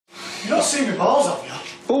You've not seen my balls, have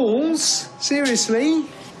you? Balls? Seriously?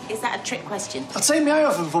 Is that a trick question? I take my eye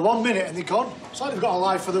off them for 1 minute and they're gone. It's like they've got a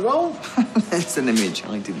life of their own. That's an image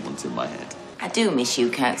I didn't want in my head. I do miss you,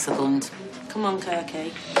 Kirk Sutherland. Come on,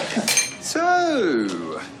 Kirky. So,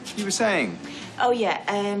 you were saying? Oh,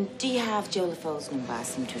 yeah. Do you have Joe LaFoe's number? I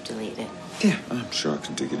seem to have deleted it. Yeah, I'm sure I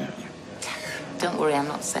can dig it out. Don't worry, I'm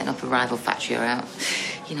not setting up a rival factory or out.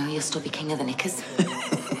 You know, you'll still be king of the knickers.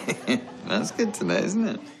 That's good to know, isn't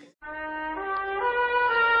it?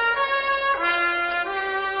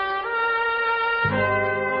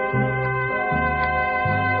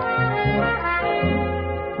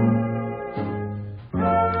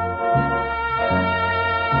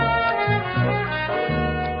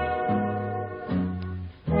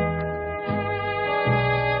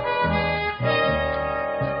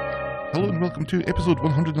 Welcome to episode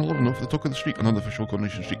 111 of The Talk of the Street, an unofficial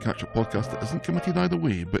Coronation Street catch-up podcast that isn't committed either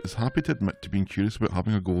way, but is happy to admit to being curious about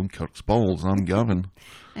having a go on Kirk's balls. I'm Gavin.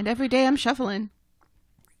 And every day I'm shuffling.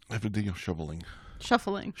 Every day you're shoveling.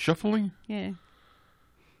 Shuffling. Shuffling? Yeah.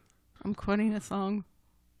 I'm quoting a song.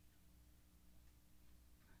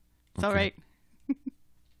 It's all right.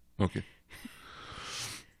 Okay.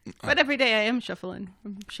 But every day I am shuffling.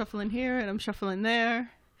 I'm shuffling here and I'm shuffling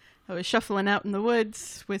there. I was shuffling out in the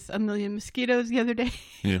woods with a million mosquitoes the other day.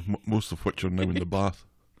 Yeah, most of which are now in the bath.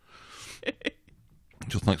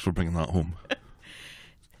 Just thanks for bringing that home.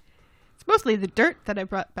 It's mostly the dirt that I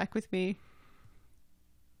brought back with me.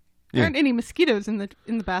 There Yeah. aren't any mosquitoes in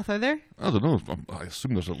the bath, are there? I don't know. I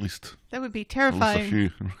assume there's at least That would be a terrifying.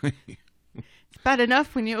 few. It's bad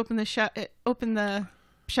enough when you open the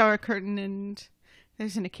shower curtain and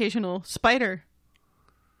there's an occasional spider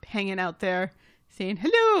hanging out there saying,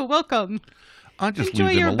 "Hello, welcome." I just Enjoy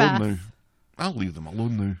leave them your alone bath. now. I'll leave them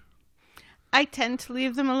alone now. I tend to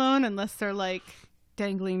leave them alone unless they're like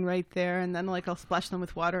dangling right there, and then like I'll splash them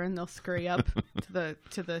with water and they'll scurry up to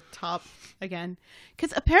the top again.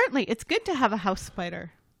 Because apparently it's good to have a house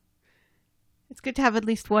spider. It's good to have at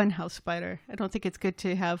least one house spider. I don't think it's good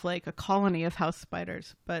to have like a colony of house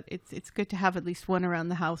spiders, but it's good to have at least one around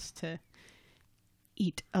the house to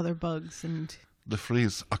eat other bugs. And The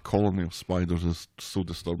phrase "a colony of spiders" is so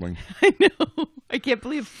disturbing. I know. I can't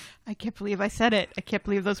believe I said it. I can't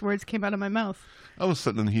believe those words came out of my mouth. I was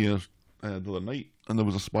sitting in here the other night, and there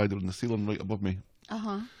was a spider in the ceiling right above me. Uh-huh.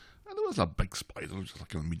 And it was a big spider, just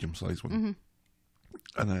like a medium-sized one.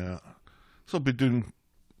 Mm-hmm. And so I'd be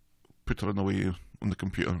puttering away on the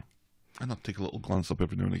computer, and I'd take a little glance up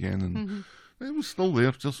every now and again, and it was still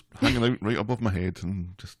there, just hanging out right above my head,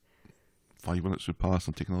 and just 5 minutes would pass,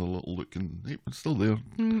 and taking another little look, and it was still there.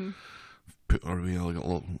 Mm-hmm. Put her away like a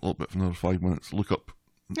little bit for another 5 minutes, look up,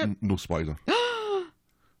 no spider.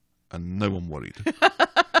 And now I'm worried.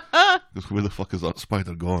 Because where the fuck is that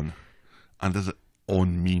spider gone? And is it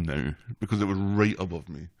on me now? Because it was right above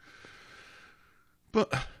me.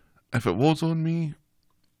 But if it was on me,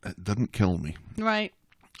 it didn't kill me. Right.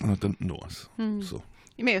 And I didn't notice. So,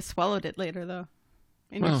 You may have swallowed it later, though.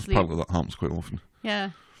 In well, your sleep. apparently that happens quite often.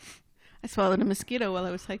 Yeah. I swallowed a mosquito while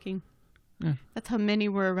I was hiking. Yeah. That's how many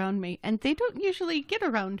were around me. And they don't usually get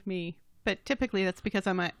around me. But typically that's because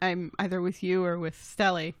I'm either with you or with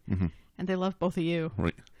Stelly. Mm-hmm. And they love both of you.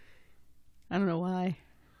 Right. I don't know why.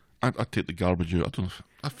 I'd take the garbage out.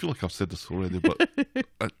 I feel like I've said this already, but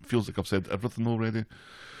it feels like I've said everything already.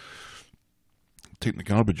 Taking the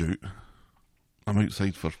garbage out, I'm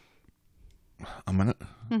outside for a minute,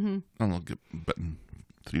 and I'll get bitten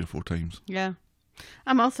 3 or 4 times. Yeah.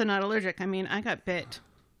 I'm also not allergic. I mean, I got bit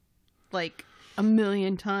like a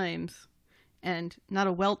million times and not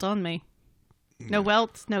a welt on me. No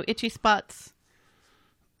welts, no itchy spots.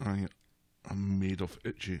 I'm made of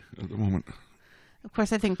itchy at the moment. Of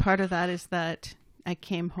course, I think part of that is that I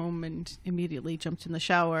came home and immediately jumped in the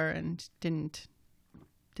shower and didn't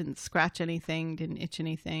scratch anything, didn't itch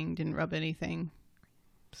anything, didn't rub anything.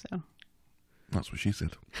 So That's what she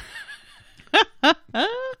said.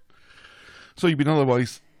 So you've been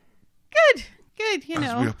otherwise good, you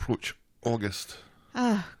know. as we approach August.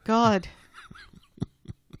 Oh, God.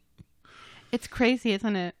 It's crazy,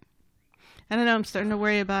 isn't it? I don't know. I'm starting to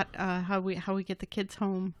worry about how we get the kids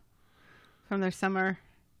home from their summer,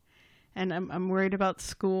 and I'm worried about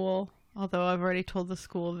school. Although I've already told the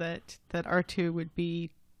school that R2 would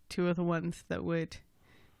be 2 of the ones that would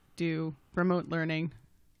do remote learning,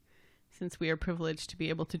 since we are privileged to be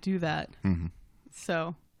able to do that. Mm-hmm.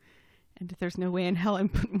 So, and there's no way in hell I'm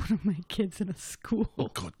putting one of my kids in a school. Oh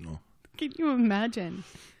God, no! Can you imagine?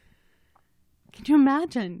 Can you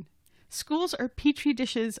imagine? Schools are petri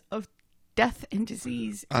dishes of death and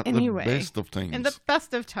disease At anyway. the best of times. In the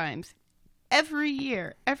best of times. Every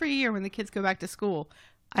year when the kids go back to school,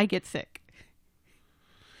 I get sick.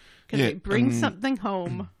 Because Yeah, they bring and- something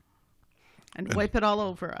home and wipe it all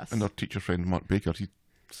over us. And our teacher friend Mark Baker, he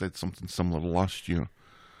said something similar last year.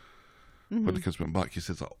 When the kids went back, he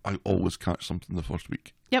says, I always catch something the first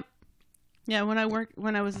week. Yep. Yeah, when I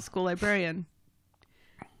was a school librarian,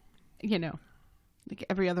 like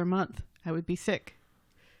every other month, I would be sick.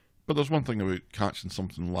 But there's one thing about catching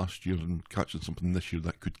something last year and catching something this year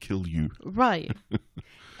that could kill you. Right.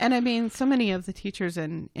 And I mean, so many of the teachers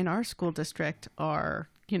in our school district are,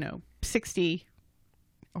 60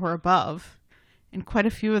 or above, and quite a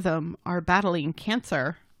few of them are battling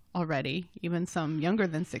cancer already, even some younger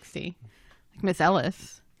than 60. Like Miss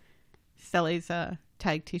Ellis, Stelly's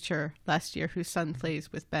tag teacher last year, whose son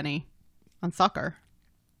plays with Benny on soccer.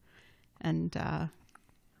 And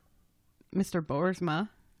Mr. Boersma,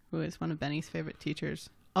 who is one of Benny's favorite teachers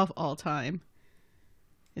of all time,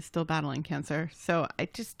 is still battling cancer. So I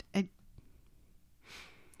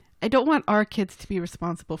don't want our kids to be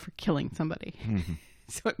responsible for killing somebody. Mm-hmm.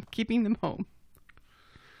 So I'm keeping them home.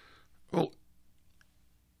 Well,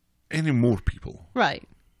 any more people? Right.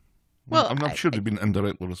 Well, I'm sure they've been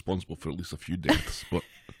indirectly responsible for at least a few deaths, but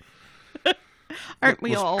aren't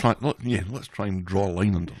we all? Let's try and draw a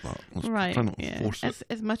line under that. Let's Right. try not to Yeah. force it.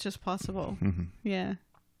 As much as possible. Mm-hmm. Yeah.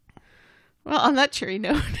 Well, on that cheery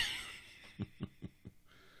note,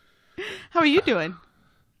 how are you doing?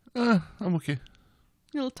 I'm okay. A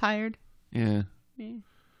little tired. Yeah. Yeah.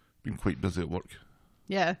 Been quite busy at work.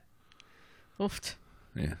 Yeah. Oofed.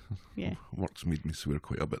 Yeah. Yeah. Work's made me swear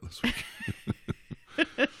quite a bit this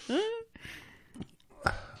week.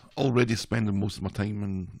 Already spending most of my time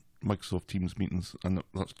in Microsoft Teams meetings, and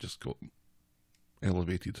that's just got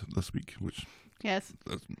elevated this week, which Yes.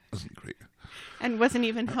 isn't great. And wasn't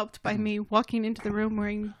even helped by me walking into the room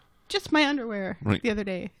wearing just my underwear Right. the other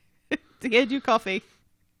day to get you coffee.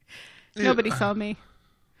 Yeah. Nobody saw me.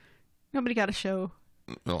 Nobody got a show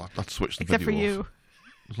Well, I'd switched the except for video you. off.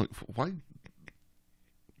 I was like, why?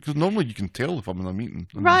 Because normally you can tell if I'm in a meeting.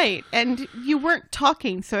 And, Right. And you weren't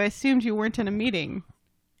talking, so I assumed you weren't in a meeting.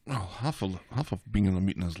 Well, half of being in a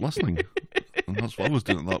meeting is listening. And that's what I was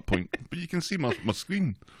doing at that point. But you can see my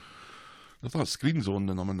screen. If that screen's on,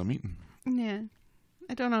 then I'm in a meeting. Yeah.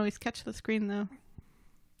 I don't always catch the screen, though.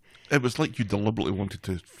 It was like you deliberately wanted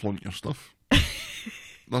to flaunt your stuff.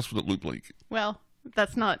 That's what it looked like. Well,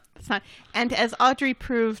 that's not. And as Audrey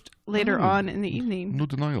proved later Oh. on in the evening, No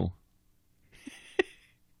denial.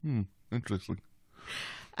 Interesting.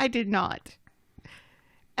 I did not.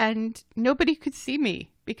 And nobody could see me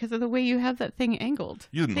because of the way you have that thing angled.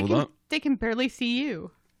 You didn't They know can- that. They can barely see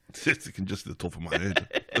you. It can just see the top of my head.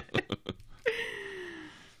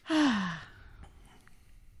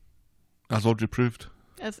 As Audrey proved.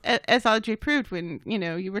 As Audrey proved when,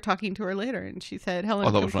 you were talking to her later and she said, Helen,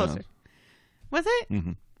 Oh, that come was closer. Ryan. Was it?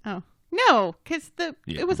 Mm-hmm. Oh. No, because Yeah,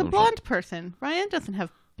 it was a that was blonde person. Ryan doesn't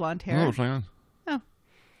have blonde hair. No, it was Ryan. Oh.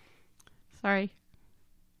 Sorry.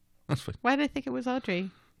 That's fine. Why did I think it was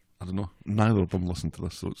Audrey? I don't know. Neither of them listen to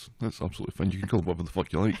this, so it's absolutely fine. You can call it whatever the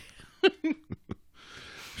fuck you like.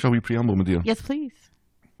 Shall we preamble, my dear? Yes, please.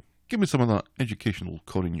 Give me some of that educational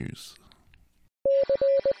Corrie news.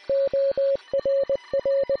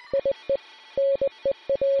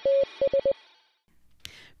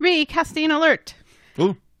 Recasting alert.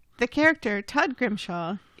 Oh, The character, Todd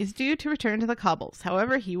Grimshaw, is due to return to the Cobbles.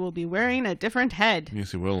 However, he will be wearing a different head.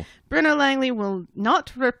 yes, he will. Bruno Langley will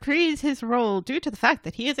not reprise his role due to the fact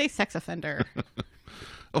that he is a sex offender.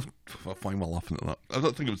 Oh, why am I laughing at that? I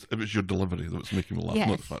don't think it was your delivery that was making me laugh,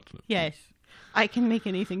 not the fact that. Yes. I can make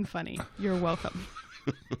anything funny. You're welcome.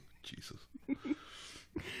 Jesus.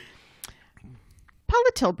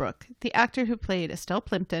 Paula Tilbrook, the actor who played Estelle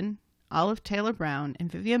Plimpton, Olive Taylor Brown, and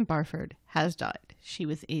Vivian Barford, has died. She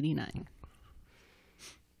was 89.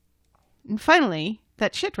 And finally,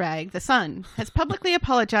 that shitrag, The Sun, has publicly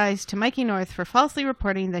apologized to Mikey North for falsely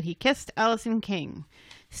reporting that he kissed Alison King.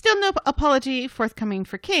 Still no apology forthcoming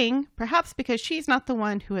for King, perhaps because she's not the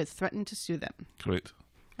one who has threatened to sue them. Correct.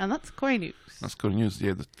 And that's Corey News. That's Corrie news.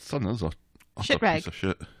 Yeah, the Sun is a Shit utter rag. piece of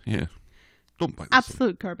shit. Yeah. Don't buy this.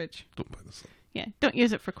 Absolute garbage. Don't buy this. Yeah, don't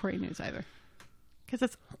use it for Corey News either, because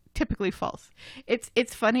it's typically false.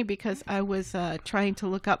 It's funny because I was trying to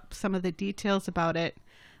look up some of the details about it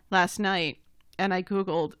last night, and I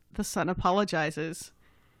googled "The Sun apologizes,"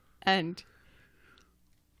 and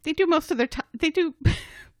they do most of their time. They do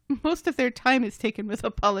most of their time is taken with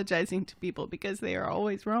apologizing to people because they are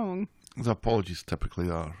always wrong. The apologies typically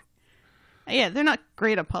are Yeah, they're not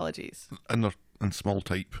great apologies. and they're in small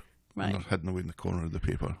type. Right. And they're hidden away in the corner of the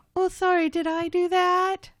paper. Oh, sorry, did I do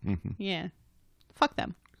that? Mm-hmm. Yeah, fuck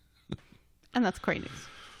them. And that's Corey News.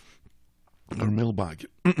 Our mailbag.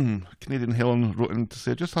 Canadian Helen wrote in to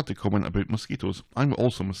say, just had to comment about mosquitoes. I'm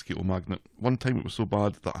also a mosquito magnet. One time it was so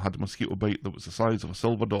bad that I had a mosquito bite that was the size of a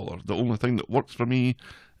silver dollar. The only thing that works for me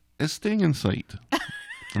is staying inside.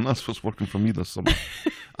 And that's what's working for me this summer.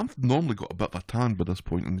 I've normally got a bit of a tan by this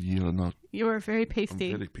point in the year, and You are very I'm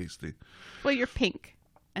pasty. very pasty. Well, you're pink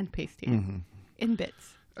and pasty in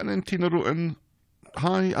bits. And then Tina wrote in,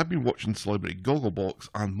 hi, I've been watching Celebrity Gogglebox,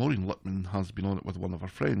 and Maureen Lipman has been on it with one of her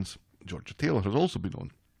friends. Georgia Taylor has also been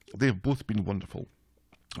on. They have both been wonderful.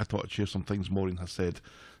 I thought I'd share some things Maureen has said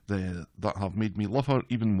that have made me love her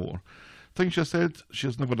even more. Things she has said she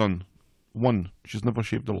has never done. 1, she's never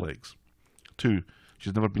shaved her legs. 2,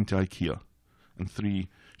 she's never been to IKEA. And 3,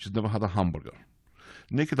 she's never had a hamburger.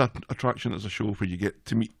 Naked Attraction is a show where you get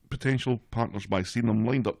to meet potential partners by seeing them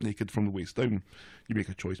lined up naked from the waist down. You make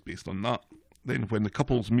a choice based on that. Then when the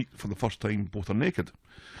couples meet for the first time, both are naked.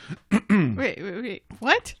 Wait.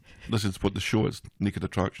 What? This is what the show is, Naked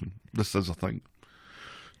Attraction. This is a thing.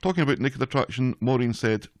 Talking about Naked Attraction, Maureen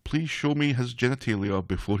said, please show me his genitalia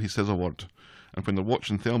before he says a word. And when they're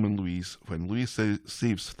watching Thelma and Louise, when Louise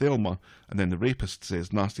saves Thelma and then the rapist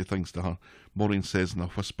says nasty things to her, Maureen says in a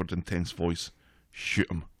whispered, intense voice, shoot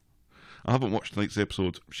him. I haven't watched tonight's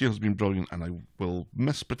episode. She has been brilliant, and I will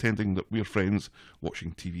miss pretending that we're friends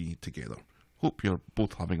watching TV together. Hope you're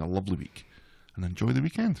both having a lovely week and enjoy the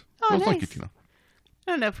weekend. Oh, well, nice. thank you, Tina.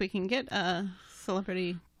 I don't know if we can get a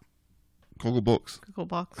celebrity Gogglebox.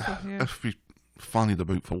 box over here. If we fannied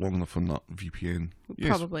about for long enough on that VPN, yes,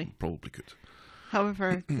 Probably. probably could.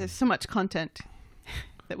 However, there's so much content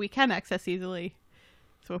that we can access easily.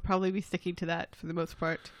 So we'll probably be sticking to that for the most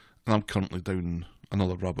part. And I'm currently down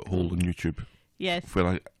another rabbit hole on YouTube Yes.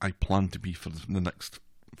 where I plan to be for the next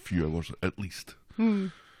few hours at least.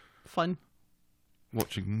 Fun.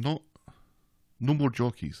 Watching No More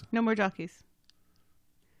Jockeys. No more jockeys.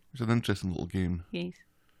 It's an interesting little game Yes.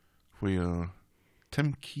 where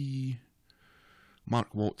Tim Key,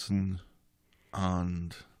 Mark Watson,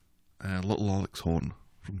 and little Alex Horn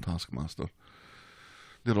from Taskmaster,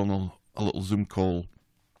 they're on a little Zoom call,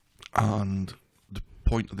 and the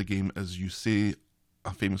point of the game is you say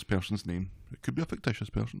a famous person's name. It could be a fictitious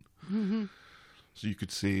person. Mm-hmm. So you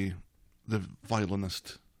could say the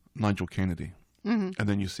violinist Nigel Kennedy, and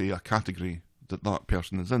then you say a category that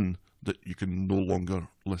person is in, that you can no longer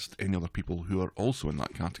list any other people who are also in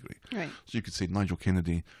that category. Right. So you could say Nigel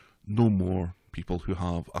Kennedy, no more people who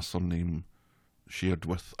have a surname shared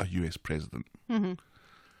with a US president. Mm-hmm.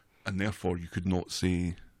 And therefore you could not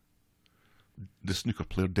say the snooker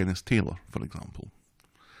player Dennis Taylor, for example.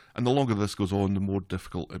 And the longer this goes on, the more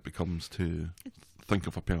difficult it becomes to think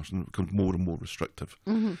of a person. It becomes more and more restrictive.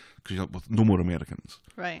 Because you're with no more Americans,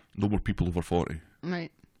 Right. no more people over 40,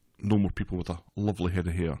 Right. no more people with a lovely head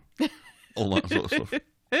of hair, all that sort of stuff.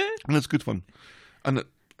 And it's good fun. And it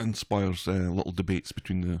inspires little debates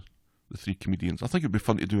between the three comedians. I think it'd be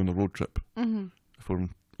fun to do on a road trip. If we're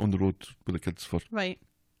on the road with the kids for Right.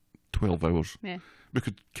 12 hours. Yeah. We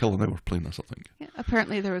could kill an hour playing this, I think. Yeah.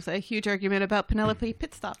 Apparently there was a huge argument about Penelope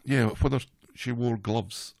Pitstop. Yeah, whether she wore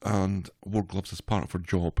gloves and wore gloves as part of her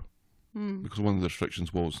job. Because one of the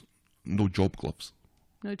restrictions was no job gloves.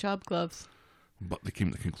 No job gloves. But they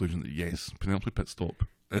came to the conclusion that yes, Penelope Pitstop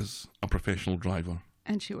is a professional driver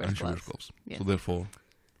And she wears and she gloves. wears gloves. Yeah. So therefore,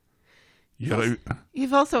 you're out.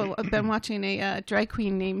 You've also been watching a drag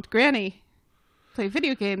queen named Granny play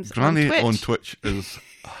video games Granny on Twitch. is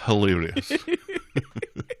hilarious.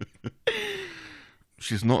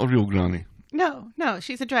 She's not a real granny. No,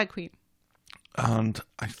 she's a drag queen. And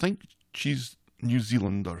I think she's New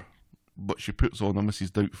Zealander, but she puts on a Mrs.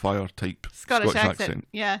 Doubtfire type Scottish accent.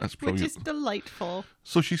 Yeah, That's which brilliant. is delightful.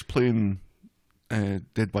 So she's playing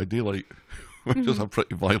Dead by Daylight, which is a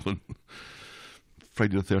pretty violent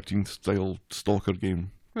Friday the 13th style stalker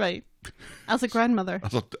game. Right. As a grandmother.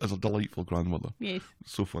 As a delightful grandmother. Yes.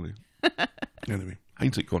 So funny. Anyway,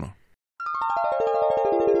 Hindsight Corner.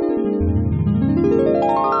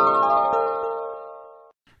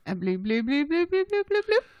 A blue, blue, blue, blue, blue, blue, blue,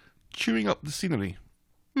 blue. Chewing up the scenery.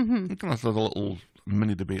 Mm-hmm. We kind of had a little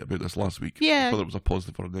mini debate about this last week. Yeah. Whether it was a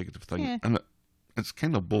positive or a negative thing. Yeah. And it's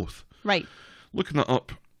kind of both. Right. Looking it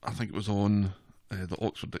up, I think it was on the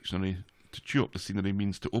Oxford Dictionary. To chew up the scenery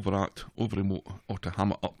means to overact, over-emote, or to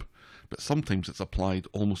ham it up. But sometimes it's applied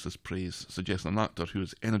almost as praise, suggesting an actor who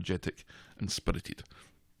is energetic and spirited.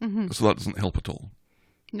 Mm-hmm. So that doesn't help at all.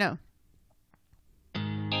 No.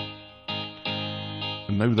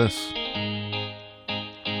 And now this.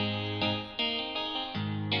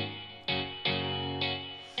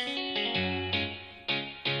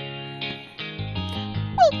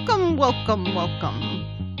 Welcome, welcome, welcome.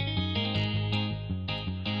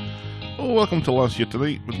 Oh, welcome to Last Year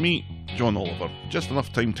Tonight with me, John Oliver. Just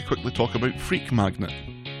enough time to quickly talk about Freak Magnet.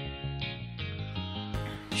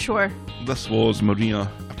 Sure. This was Maria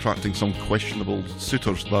attracting some questionable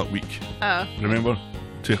suitors that week. Remember?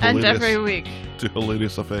 And every week. To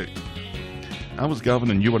hilarious effect. I was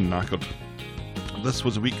Gavin and you were knackered. This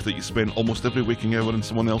was a week that you spent almost every waking hour in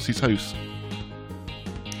someone else's house.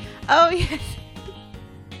 Oh, yes.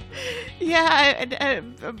 Yeah,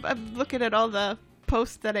 I'm looking at all the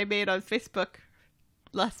posts that I made on Facebook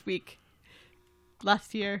last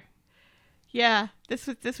year. Yeah, this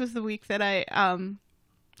was the week that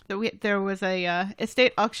there was a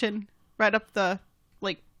estate auction right up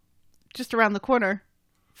just around the corner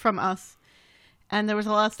from us, and there was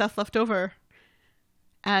a lot of stuff left over,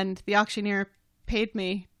 and the auctioneer paid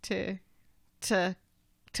me to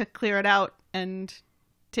clear it out and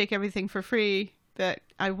take everything for free that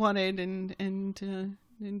I wanted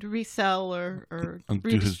and resell or and do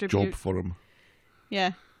his redistribute. job for him.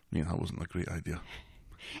 Yeah. Yeah, that wasn't a great idea.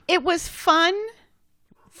 It was fun.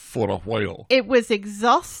 For a while. It was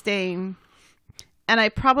exhausting, and I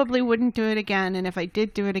probably wouldn't do it again. And if I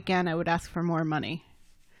did do it again, I would ask for more money.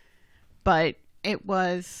 But it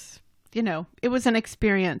was, it was an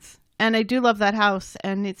experience. And I do love that house,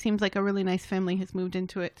 and it seems like a really nice family has moved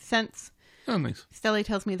into it since. Oh, nice. Stelly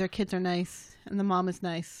tells me their kids are nice, and the mom is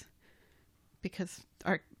nice, because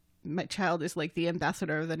my child is like the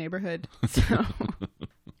ambassador of the neighborhood. So,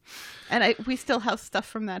 and we still have stuff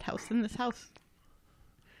from that house in this house.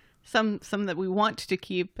 Some that we want to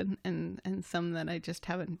keep, and some that I just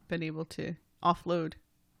haven't been able to offload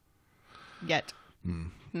yet.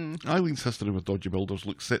 Eileen's history with dodgy builders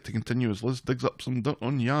looks set to continue as Liz digs up some dirt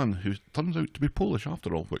on Jan, who turns out to be Polish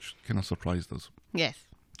after all, which kind of surprised us. Yes.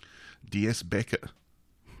 D.S. Beckett.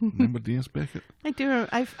 Remember D.S. Beckett? I do.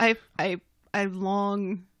 I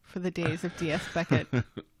long for the days of D.S. Beckett.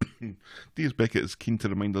 D.S. Beckett is keen to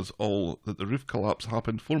remind us all that the roof collapse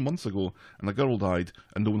happened 4 months ago and a girl died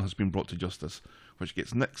and no one has been brought to justice, which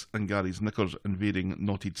gets Nick's and Gary's knickers in varying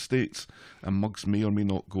knotted states, and mugs may or may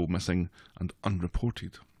not go missing and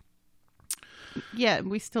unreported. Yeah,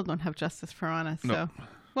 we still don't have justice for Anna, so No.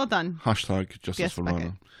 Well done. Hashtag justice D.S. for Beckett.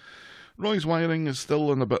 Rana. Roy's wiring is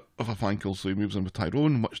still in a bit of a fankle, so he moves in with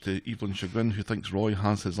Tyrone, much to Evelyn's chagrin, who thinks Roy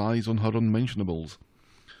has his eyes on her unmentionables.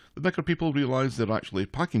 The Bicker people realise they're actually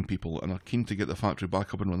packing people and are keen to get the factory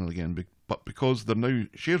back up and running again, but because they're now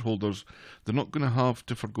shareholders, they're not going to have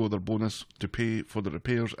to forgo their bonus to pay for the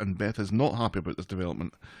repairs, and Beth is not happy about this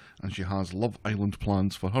development, and she has Love Island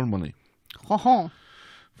plans for her money. Ho-ho.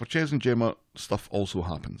 For Ches and Gemma, stuff also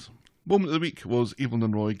happens. Moment of the week was Evelyn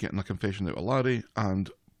and Roy getting a confession out of Larry,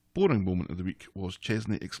 and boring moment of the week was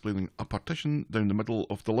Chesney explaining a partition down the middle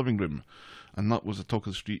of the living room, and that was the talk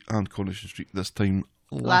of the street and Coronation Street this time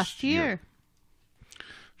last year.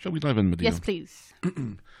 Shall we dive in, Medea? Yes, please.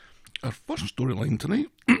 Our first storyline tonight,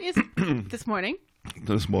 Is this morning.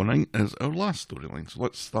 this morning, is our last storyline. So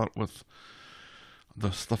let's start with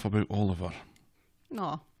the stuff about Oliver.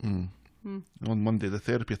 Oh. On Monday, the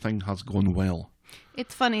therapy thing has gone well.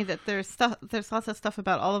 It's funny that there's lots of stuff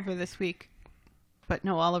about Oliver this week, but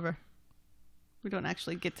no Oliver. We don't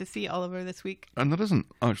actually get to see Oliver this week. And there isn't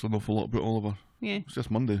actually an awful lot about Oliver. Yeah. It's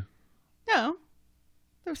just Monday. No.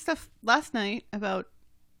 There was stuff last night about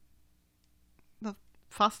the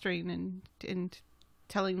fostering and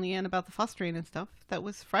telling Leanne about the fostering and stuff. That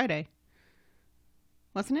was Friday.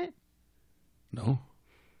 Wasn't it? No.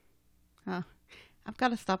 I've got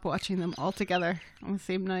to stop watching them all together on the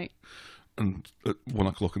same night. And at 1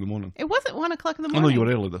 o'clock in the morning. It wasn't 1 o'clock in the I morning. know you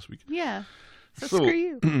were early this week. Yeah. So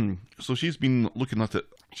screw you. So she's been looking at it.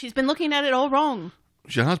 She's been looking at it all wrong.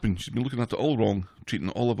 She has been. She's been looking at it all wrong,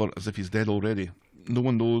 treating Oliver as if he's dead already. No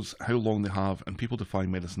one knows how long they have, and people defy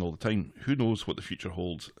medicine all the time. Who knows what the future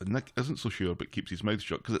holds? And Nick isn't so sure, but keeps his mouth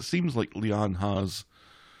shut, because it seems like Leanne has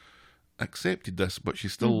accepted this, but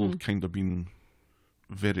she's still kind of been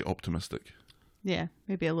very optimistic. Yeah,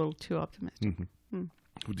 maybe a little too optimistic.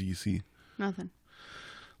 What do you see? Nothing.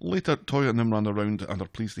 Later, Toya and Imran are around and are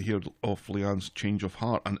pleased to hear of Leanne's change of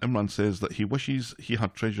heart, and Imran says that he wishes he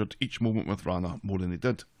had treasured each moment with Rana more than he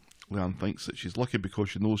did. Leanne thinks that she's lucky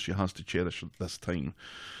because she knows she has to cherish this time,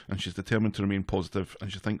 and she's determined to remain positive,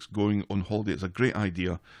 and she thinks going on holiday is a great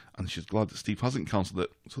idea, and she's glad that Steve hasn't cancelled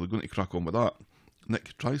it, so they're going to crack on with that.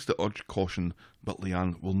 Nick tries to urge caution, but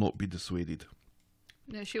Leanne will not be dissuaded.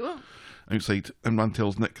 No, she won't. Outside, Imran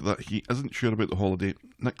tells Nick that he isn't sure about the holiday.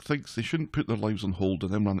 Nick thinks they shouldn't put their lives on hold,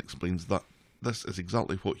 and Imran explains that this is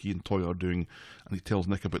exactly what he and Toya are doing, and he tells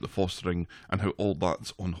Nick about the fostering and how all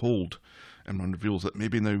that's on hold. Imran reveals that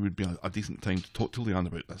maybe now would be a decent time to talk to Leanne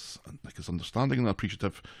about this, and Nick is understanding and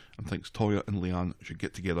appreciative and thinks Toya and Leanne should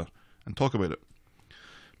get together and talk about it.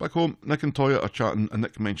 Back home, Nick and Toya are chatting, and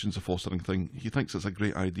Nick mentions the fostering thing. He thinks it's a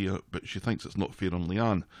great idea, but she thinks it's not fair on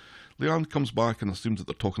Leanne. Leanne comes back and assumes that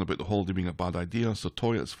they're talking about the holiday being a bad idea, so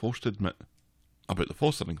Toya is forced to admit about the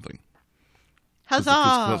fostering thing. Huzzah!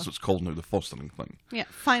 That's what it's called now, the fostering thing. Yeah,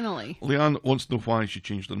 finally. Leanne wants to know why she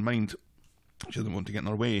changed her mind. She didn't want to get in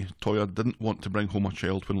her way. Toya didn't want to bring home a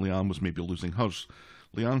child when Leanne was maybe losing hers.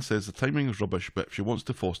 Leanne says the timing is rubbish, but if she wants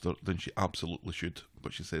to foster, then she absolutely should.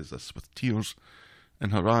 But she says this with tears in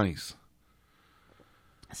her eyes.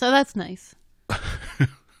 So that's nice.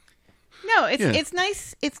 No, it's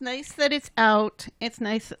nice. It's nice that it's out. It's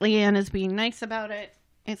nice that Leanne is being nice about it.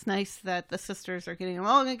 It's nice that the sisters are getting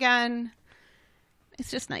along again.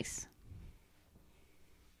 It's just nice.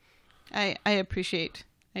 I appreciate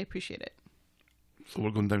it. So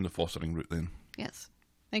we're going down the fostering route then. Yes.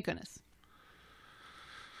 Thank goodness.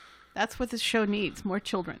 That's what this show needs, more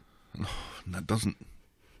children. And it doesn't.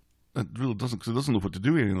 It really doesn't, because it doesn't know what to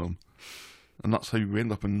do with any of them. And that's how we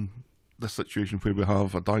end up in this situation where we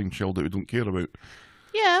have a dying child that we don't care about.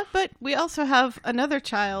 Yeah, but we also have another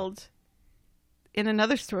child in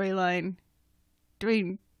another storyline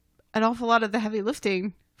doing an awful lot of the heavy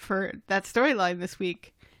lifting for that storyline this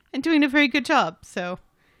week and doing a very good job. So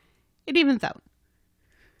it evens out.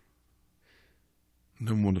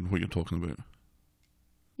 I'm wondering what you're talking about.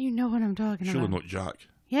 You know what I'm talking Surely about. not Jack.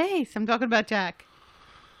 Yes, I'm talking about Jack.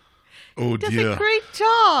 Oh, Does dear. a great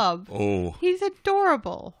job. Oh. He's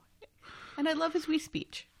adorable. And I love his wee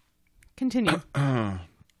speech. Continue.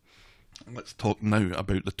 Let's talk now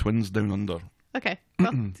about the twins down under. Okay.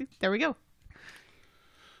 Well, see, there we go.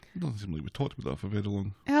 It doesn't seem like we talked about that for very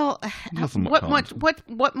long. Well, Nothing much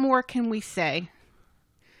what more can we say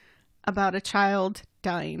about a child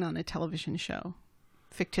dying on a television show,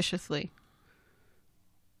 fictitiously,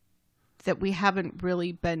 that we haven't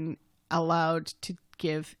really been allowed to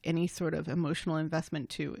give any sort of emotional investment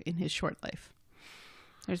to in his short life?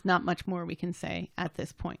 There's not much more we can say at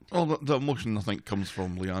this point. Well, the emotion, I think, comes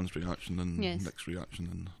from Leanne's reaction and Yes. Nick's reaction,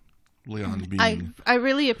 and Leanne being... I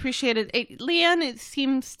really appreciate it. Leanne, it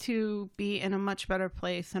seems to be in a much better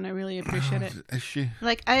place, and I really appreciate it. Is she?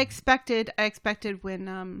 Like I expected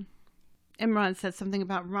when Imran said something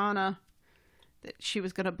about Rana, that she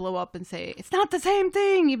was going to blow up and say it's not the same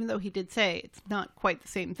thing, even though he did say it's not quite the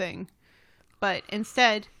same thing. But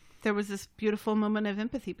instead, there was this beautiful moment of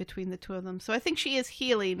empathy between the two of them. So I think she is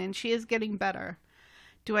healing and she is getting better.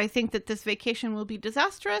 Do I think that this vacation will be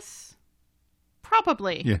disastrous?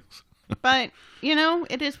 Probably. Yes. But,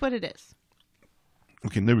 it is what it is.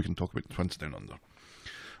 Okay, now we can talk about the twins down under.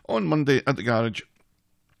 On Monday at the garage,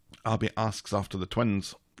 Abby asks after the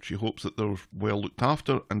twins. She hopes that they're well looked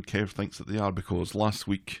after, and Kev thinks that they are, because last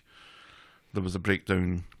week there was a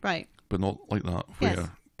breakdown, Right. but not like that, where Yes.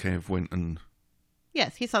 Kev went and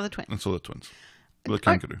Yes, he saw the twins. saw the twins. With a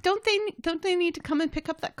kangaroo. Don't they need to come and pick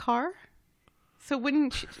up that car? So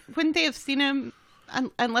wouldn't they have seen him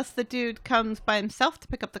unless the dude comes by himself to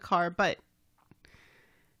pick up the car? But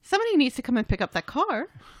somebody needs to come and pick up that car.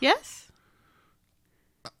 Yes,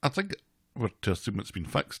 I think we're to assume it's been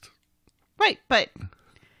fixed. right. But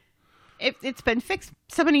if it's been fixed,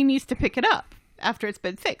 somebody needs to pick it up after it's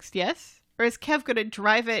been fixed. Yes, or is Kev going to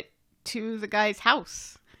drive it to the guy's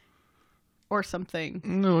house or something?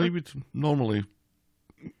 No, he would normally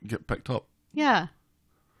get picked up. Yeah.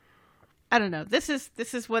 I don't know. This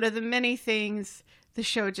is one of the many things the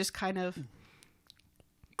show just kind of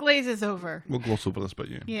glazes over. We'll gloss over this bit,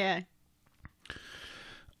 yeah. Yeah.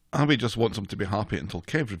 Abby just wants them to be happy until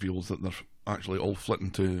Kev reveals that they're actually all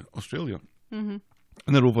flitting to Australia. Mm-hmm.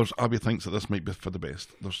 In the Rovers, Abby thinks that this might be for the best.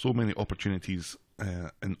 There's so many opportunities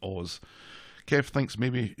in Oz. Kev thinks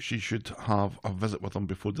maybe she should have a visit with them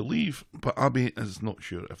before they leave, but Abby is not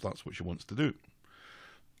sure if that's what she wants to do.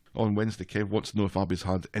 On Wednesday, Kev wants to know if Abby's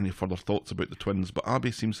had any further thoughts about the twins, but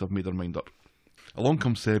Abby seems to have made her mind up. Along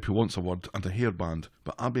comes Seb, who wants a word and a hairband,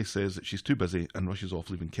 but Abby says that she's too busy and rushes off,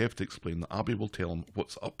 leaving Kev to explain that Abby will tell him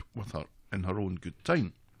what's up with her in her own good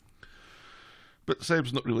time. But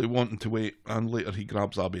Seb's not really wanting to wait, and later he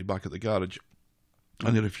grabs Abby back at the garage,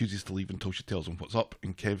 and he refuses to leave until she tells him what's up,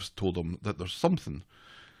 and Kev's told him that there's something.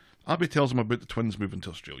 Abby tells him about the twins moving to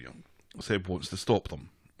Australia. Seb wants to stop them.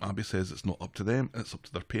 Abby says it's not up to them, it's up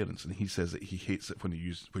to their parents, and he says that he hates it when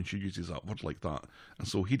she uses that word like that, and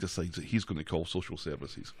so he decides that he's going to call social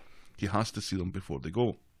services. He has to see them before they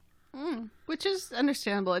go. Which is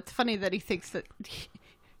understandable. It's funny that he thinks that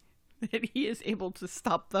he is able to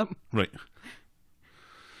stop them. Right.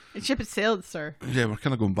 And ship has sailed, sir. Yeah, we're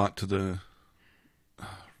kind of going back to the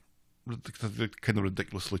kind of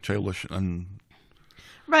ridiculously childish and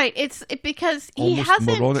Right. It's because he almost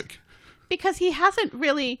hasn't moronic. because he hasn't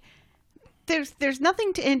really there's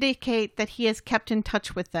nothing to indicate that he has kept in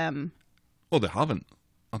touch with them. Oh, they haven't.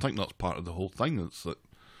 I think that's part of the whole thing. It's that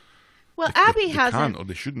Well, they Abby hasn't. can't or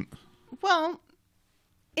they shouldn't. Well,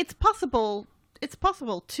 it's possible. It's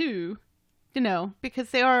possible too, because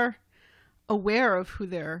they are aware of who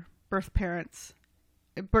their birth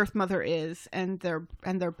mother is, and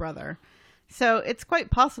their brother. So it's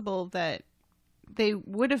quite possible that they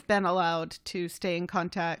would have been allowed to stay in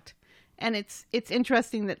contact. And it's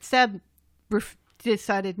interesting that Seb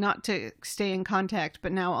decided not to stay in contact,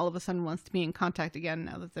 but now all of a sudden wants to be in contact again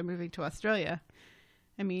now that they're moving to Australia.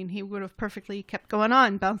 I mean, he would have perfectly kept going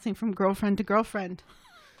on, bouncing from girlfriend to girlfriend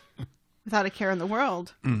without a care in the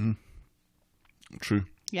world. Mm-hmm. True.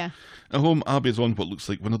 Yeah. At home, Abby's on what looks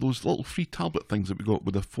like one of those little free tablet things that we got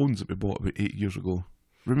with the phones that we bought about 8 years ago.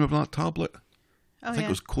 Remember that tablet? I think it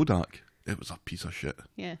was Kodak. It was a piece of shit.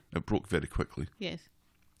 Yeah. It broke very quickly. Yes.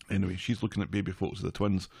 Anyway, she's looking at baby photos of the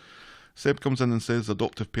twins. Seb comes in and says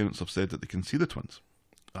adoptive parents have said that they can see the twins.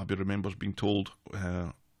 Abby remembers being told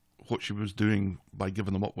what she was doing by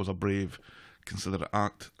giving them up was a brave, considerate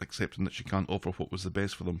act, accepting that she can't offer what was the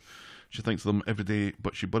best for them. She thinks of them every day,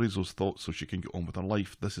 but she buries those thoughts so she can get on with her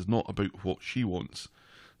life. This is not about what she wants.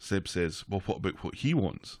 Seb says, well, what about what he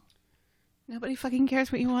wants? Nobody fucking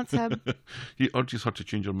cares what you want, Seb. He urges her to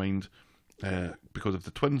change her mind because if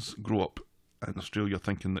the twins grow up in Australia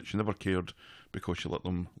thinking that she never cared because she let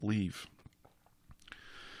them leave.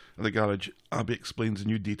 In the garage, Abby explains the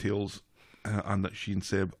new details and that she and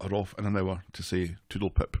Seb are off in an hour to say toodle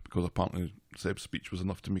pip, because apparently Seb's speech was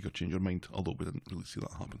enough to make her change her mind, although we didn't really see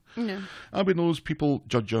that happen. No. Abby knows people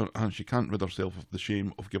judge her and she can't rid herself of the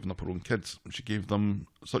shame of giving up her own kids. She gave them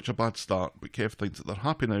such a bad start, but Kev thinks that they're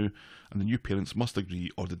happy now and the new parents must agree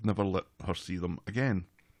or they'd never let her see them again.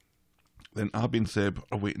 Then Abby and Seb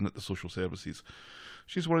are waiting at the social services.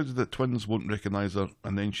 She's worried that twins won't recognise her,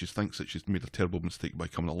 and then she thinks that she's made a terrible mistake by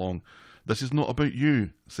coming along. This is not about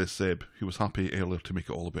you, says Seb, who was happy earlier to make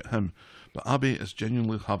it all about him. But Abby is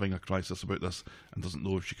genuinely having a crisis about this and doesn't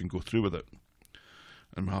know if she can go through with it.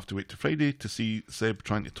 And we'll have to wait to Friday to see Seb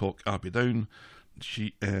trying to talk Abby down.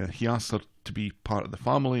 He asks her to be part of the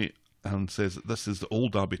family and says that this is the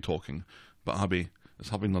old Abby talking, but Abby is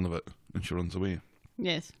having none of it, and she runs away.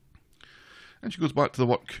 Yes. And she goes back to the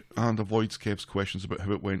work and avoids Kev's questions about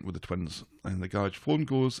how it went with the twins. And the garage phone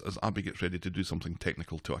goes as Abby gets ready to do something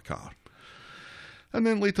technical to a car. And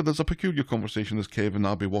then later there's a peculiar conversation as Kev and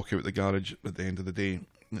Abby walk out the garage at the end of the day.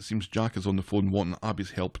 It seems Jack is on the phone wanting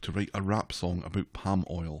Abby's help to write a rap song about palm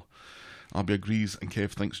oil. Abby agrees and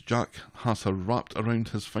Kev thinks Jack has her wrapped around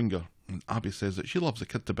his finger. And Abby says that she loves the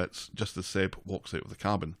kid to bits just as Seb walks out of the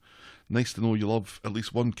cabin. Nice to know you love at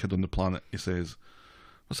least one kid on the planet, he says.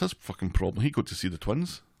 What's his fucking problem? He got to see the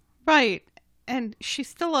twins. Right. And she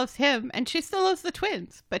still loves him, and she still loves the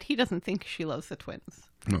twins, but he doesn't think she loves the twins.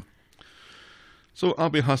 No. So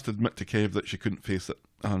Abby has to admit to Kev that she couldn't face it,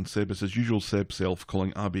 and Seb is his usual Seb self,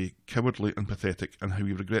 calling Abby cowardly and pathetic, and how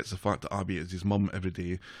he regrets the fact that Abby is his mum every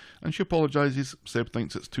day. And she apologises. Seb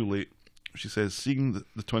thinks it's too late. She says seeing that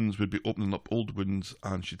the twins would be opening up old wounds,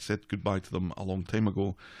 and she'd said goodbye to them a long time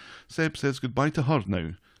ago. Seb says goodbye to her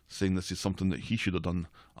now, saying this is something that he should have done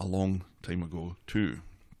a long time ago too.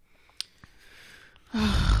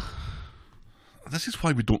 This is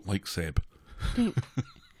why we don't like Seb.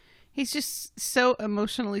 He's just so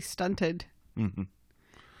emotionally stunted. Mm-hmm.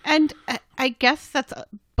 And I guess that's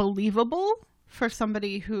believable for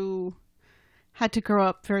somebody who had to grow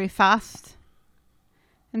up very fast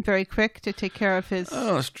and very quick to take care of his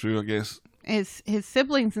that's true, I guess. his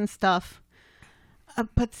siblings and stuff.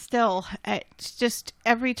 But still, it's just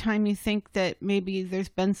every time you think that maybe there's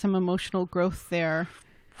been some emotional growth there.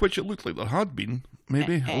 Which it looked like there had been,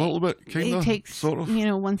 maybe, a little bit, kind of, it takes, sort of.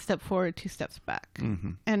 one step forward, 2 steps back.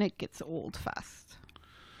 Mm-hmm. And it gets old fast.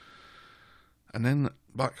 And then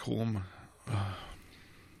back home. All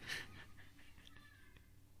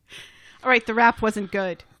right, the rap wasn't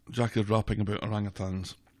good. Jack is rapping about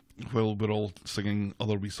orangutans while we're all singing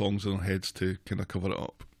other wee songs in our heads to kind of cover it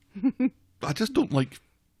up. I just don't like...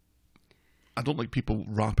 I don't like people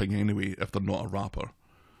rapping anyway if they're not a rapper.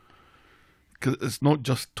 Because it's not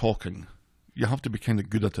just talking. You have to be kind of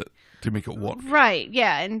good at it to make it work. Right,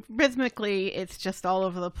 yeah, and rhythmically it's just all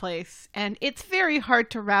over the place. And it's very hard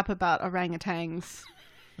to rap about orangutans,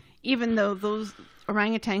 even though those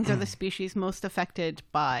orangutans are the species most affected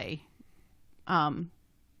by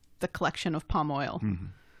the collection of palm oil. Mm-hmm.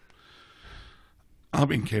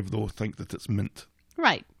 Abby and Kev, though, think that it's mint.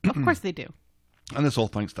 Right, of course they do. And it's all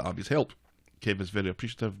thanks to Abby's help. Kev is very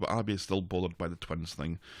appreciative, but Abby is still bothered by the twins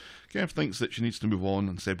thing. Kev thinks that she needs to move on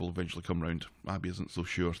and Seb will eventually come round. Abby isn't so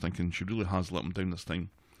sure, thinking she really has let him down this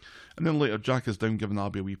time. And then later, Jack is down giving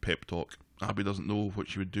Abby a wee pep talk. Abby doesn't know what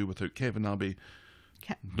she would do without Kevin. Abby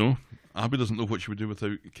doesn't know what she would do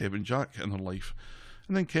without Kev and Jack in her life.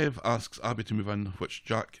 And then Kev asks Abby to move in, which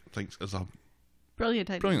Jack thinks is a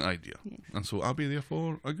Brilliant idea. Yes. And so Abby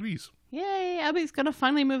therefore agrees. Yay, Abby's going to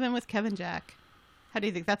finally move in with Kevin Jack. How do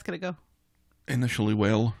you think that's going to go? Initially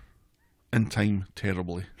well, in time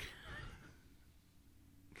terribly.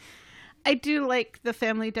 I do like the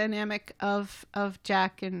family dynamic of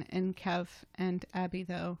Jack and Kev and Abby,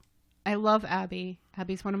 though. I love Abby.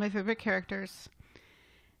 Abby's one of my favorite characters.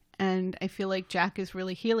 And I feel like Jack is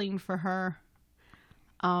really healing for her.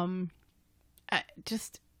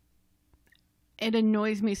 It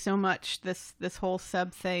annoys me so much, this whole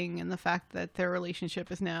Seb thing, and the fact that their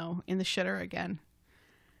relationship is now in the shitter again.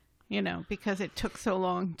 You know, because it took so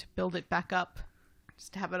long to build it back up,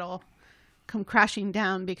 just to have it all come crashing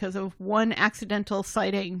down because of one accidental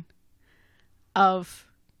sighting of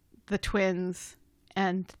the twins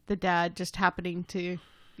and the dad just happening to,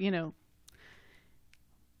 you know,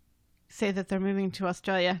 say that they're moving to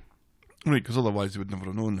Australia. Right, because otherwise they would never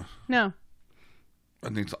have known. No.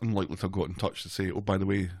 And it's unlikely to have got in touch to say, oh, by the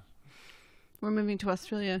way, we're moving to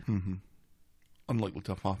Australia. Mm-hmm. Unlikely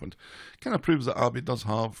to have happened. Kind of proves that Abby does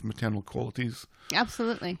have maternal qualities.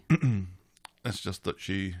 Absolutely. It's just that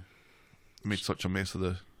she made such a mess of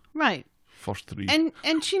the first three. And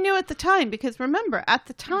she knew at the time, because remember, at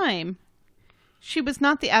the time, she was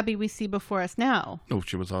not the Abby we see before us now. No,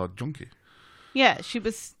 she was a junkie. Yeah, she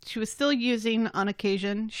was still using on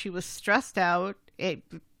occasion. She was stressed out.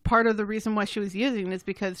 Part of the reason why she was using is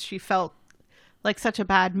because she felt like such a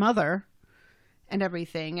bad mother and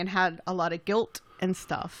everything, and had a lot of guilt and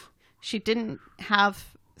stuff. She didn't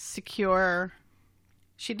have a secure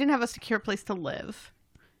place to live.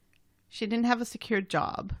 She didn't have a secure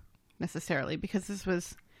job necessarily, because this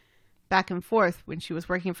was back and forth when she was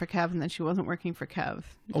working for Kev and then she wasn't working for Kev.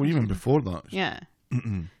 Oh, even before that. Yeah.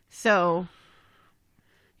 So,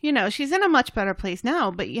 you know, she's in a much better place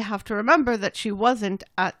now, but you have to remember that she wasn't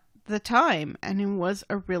at the time, and it was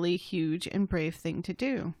a really huge and brave thing to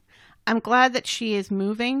do. I'm glad that she is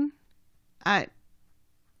moving. I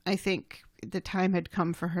think the time had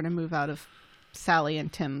come for her to move out of Sally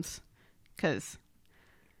and Tim's, because,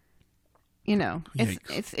 you know,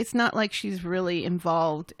 it's not like she's really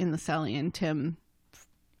involved in the Sally and Tim's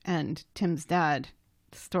dad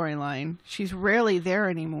storyline. She's rarely there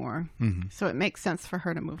anymore. Mm-hmm. So it makes sense for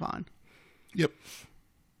her to move on. Yep.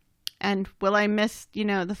 And will I miss, you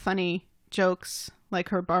know, the funny jokes like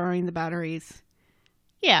her borrowing the batteries?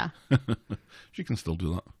 Yeah. She can still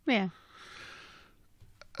do that. Yeah.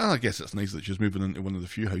 And I guess it's nice that she's moving into one of the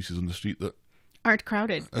few houses on the street that aren't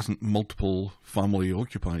crowded. Isn't multiple family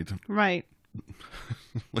occupied. Right.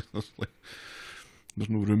 There's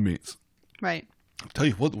no roommates. Right. I'll tell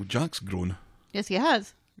you what, though, Jack's grown. Yes, he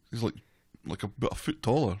has. He's like about a foot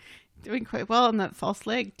taller. Doing quite well on that false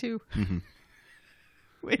leg, too. Mm-hmm.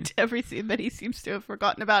 Which everything that he seems to have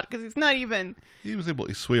forgotten about, because he's not even... He was able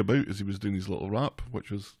to sway about as he was doing his little rap,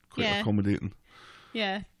 which was quite accommodating.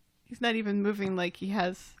 Yeah. He's not even moving like he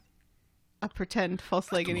has a pretend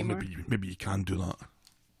false leg anymore. Maybe you can do that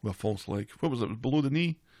with a false leg. What was it? It was below the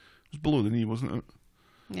knee? It was below the knee, wasn't it?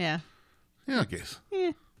 Yeah. Yeah, I guess.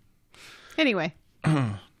 Yeah. Anyway.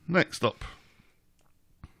 Next up.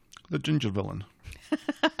 The ginger villain.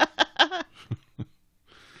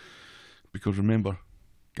 Because remember,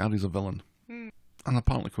 Gary's a villain. And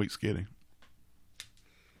apparently quite scary.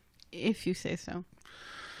 If you say so.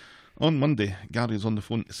 On Monday, Gary is on the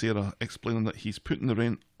phone to Sarah explaining that he's putting the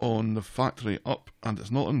rent on the factory up and it's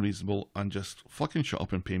not unreasonable, and just fucking shut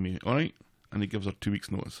up and pay me, alright? And he gives her 2 weeks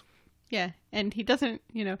notice. Yeah, and he doesn't,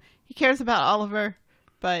 you know, he cares about Oliver,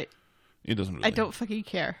 but... He doesn't really. I don't fucking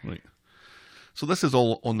care. Right. So this is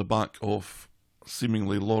all on the back of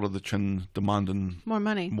seemingly Laura the Chin demanding... More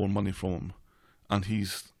money from him. And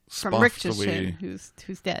he's from Rick spaffed away... Chin,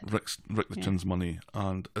 who's dead. Rick the Chin's money,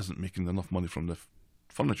 and isn't making enough money from the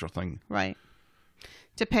furniture thing. Right.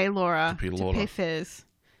 To pay Laura. To pay Fizz.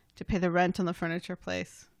 To pay the rent on the furniture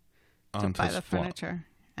place. And to buy the furniture.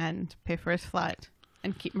 And pay for his flat.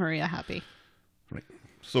 And keep Maria happy. Right.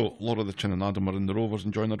 So, Laura the Chin and Adam are in the Rovers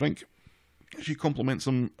enjoying a drink. She compliments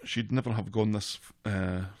him. She'd never have gone this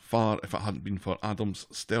far if it hadn't been for Adam's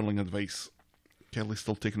sterling advice. Kelly's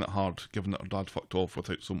still taking it hard, given that her dad fucked off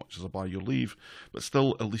without so much as a buy your leave. But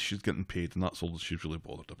still, at least she's getting paid, and that's all that she's really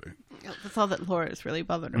bothered about. That's all that Laura is really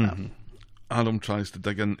bothered about. Mm-hmm. Adam tries to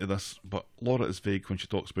dig into this, but Laura is vague when she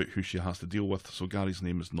talks about who she has to deal with, so Gary's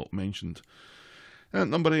name is not mentioned. At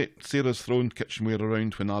number 8, Sarah's throwing kitchenware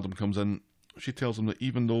around when Adam comes in. She tells him that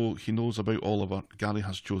even though he knows about Oliver, Gary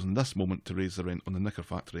has chosen this moment to raise the rent on the knicker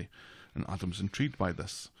factory, and Adam's intrigued by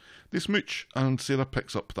this. They smooch, and Sarah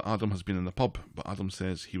picks up that Adam has been in the pub, but Adam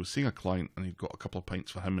says he was seeing a client and he'd got a couple of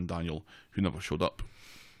pints for him and Daniel, who never showed up.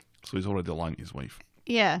 So he's already lying to his wife.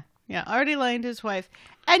 Yeah, already lying to his wife.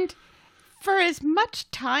 And for as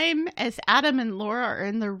much time as Adam and Laura are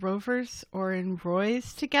in their Rovers or in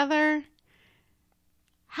Roy's together,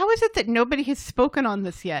 how is it that nobody has spoken on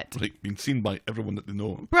this yet? Like, been seen by everyone that they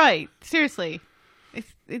know. Right, seriously.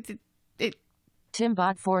 It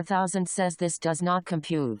Timbot 4000 says this does not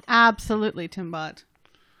compute. absolutely, Timbot.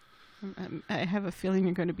 I have a feeling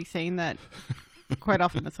you're going to be saying that quite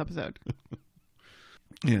often this episode.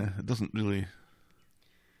 Yeah, it doesn't really...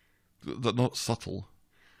 They're not subtle.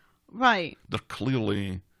 Right. They're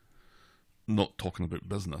clearly not talking about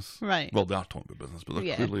business. Right. Well, they are talking about business, but they're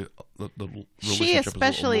Yeah. clearly... The She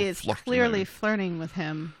especially is clearly flirting with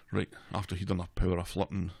him. Right, after he'd done a power of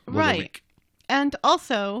flirting the Right. other week. And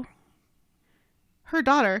also, her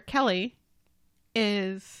daughter, Kelly,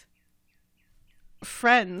 is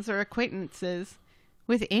friends or acquaintances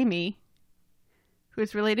with Amy, who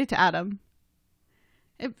is related to Adam.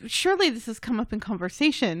 Surely this has come up in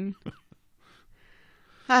conversation.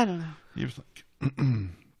 I don't know. You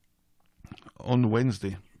think. On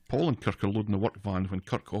Wednesday, Paul and Kirk are loading the work van when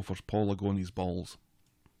Kirk offers Paul a go on his balls.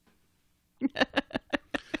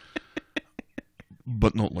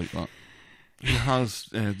 But not like that. He has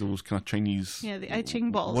those kind of Chinese... Yeah, the I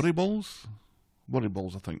Ching balls. Worry balls? Worry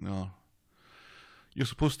balls, I think they are. You're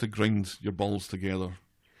supposed to grind your balls together.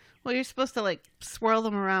 Well, you're supposed to, like, swirl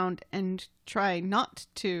them around and try not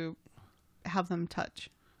to have them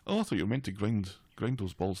touch. Oh, I thought you were meant to grind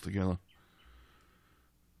those balls together.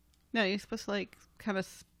 No, you're supposed to, like, kind of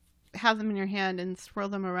have them in your hand and swirl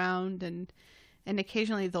them around, and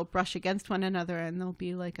occasionally they'll brush against one another, and there'll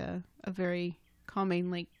be, like, a very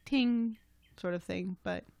calming, like, ting sort of thing,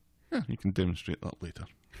 but... Yeah, you can demonstrate that later.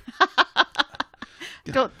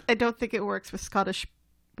 I don't think it works with Scottish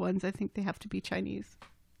ones. I think they have to be Chinese.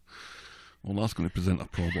 Well, that's going to present a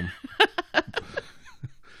problem.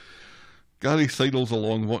 Gary sidles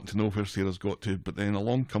along, wanting to know where Sarah's got to, but then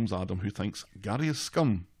along comes Adam, who thinks Gary is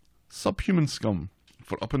scum. Subhuman scum.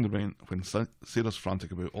 For upping the rent when Sarah's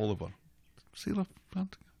frantic about Oliver. Sarah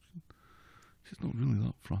frantic? She's not really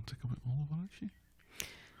that frantic about Oliver, is she?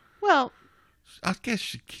 Well, I guess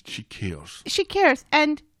she cares. she cares,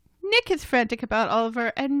 and Nick is frantic about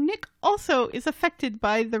Oliver, and Nick also is affected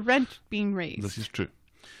by the rent being raised. This is true.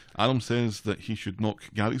 Adam says that he should knock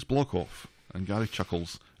Gary's block off, and Gary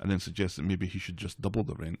chuckles and then suggests that maybe he should just double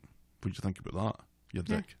the rent. What do you think about that, you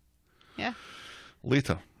dick? Yeah.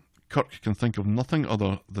 Later, Kirk can think of nothing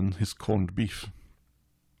other than his corned beef.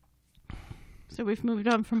 So we've moved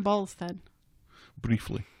on from balls then.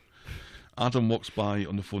 Briefly. Adam walks by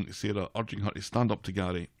on the phone to Sarah, urging her to stand up to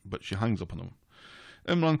Gary, but she hangs up on him.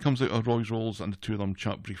 Imran comes out of Roy's rolls, and the two of them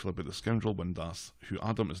chat briefly about the scoundrel Windass, who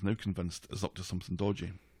Adam is now convinced is up to something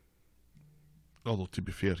dodgy. Although, to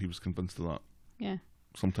be fair, he was convinced of that Yeah.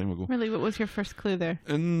 some time ago. Really, what was your first clue there?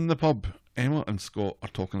 In the pub, Emma and Scott are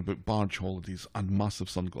talking about barge holidays and massive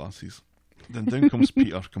sunglasses. Then down comes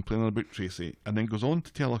Peter complaining about Tracy, and then goes on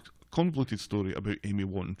to tell a convoluted story about Amy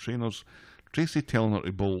wanting trainers, Tracy telling her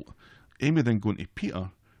to bolt, Amy then going to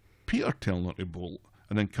Peter telling her to bolt,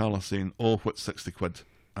 and then Carla saying, oh, what's 60 quid?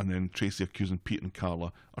 And then Tracy accusing Pete and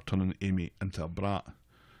Carla are turning Amy into a brat.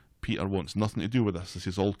 Peter wants nothing to do with this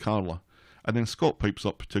is all Carla. And then Scott pipes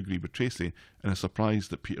up to agree with Tracy and is surprised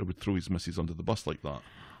that Peter would throw his missus under the bus like that.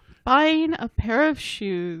 Buying a pair of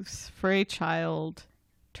shoes for a child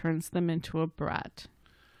turns them into a brat.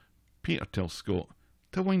 Peter tells Scott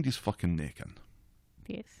to wind his fucking neck in.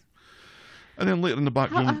 Yes. And then later in the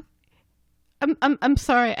back room... I'm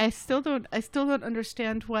sorry. I still don't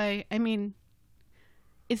understand why. I mean,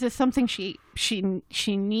 is this something she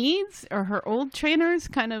needs, or her old trainers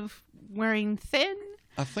kind of wearing thin?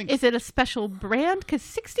 I think... Is it a special brand? Because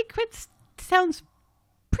 60 quid sounds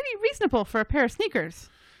pretty reasonable for a pair of sneakers.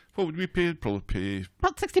 What would we pay? Probably pay...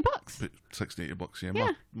 About $60. About 60, $80, yeah.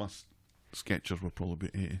 Yeah. My Skechers were probably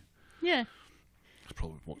about 80. Yeah. It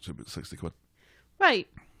probably works out about 60 quid. Right.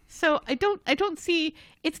 So I don't see.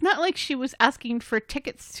 It's not like she was asking for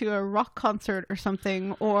tickets to a rock concert or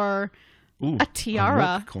something, or Ooh, a tiara. A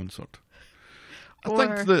rock concert. I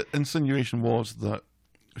think the insinuation was that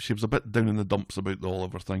she was a bit down in the dumps about the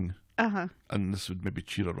Oliver thing. Uh-huh. And this would maybe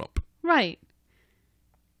cheer her up. Right.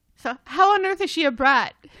 So how on earth is she a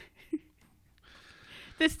brat?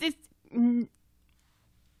 This is...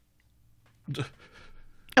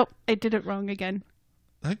 Oh, I did it wrong again.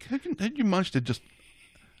 How did you manage to just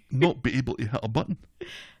not be able to hit a button?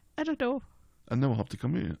 I don't know. and then we'll have to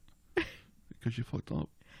come at it because you fucked up.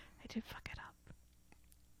 I did fuck it up.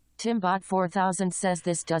 Timbot 4000 says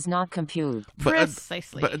this does not compute.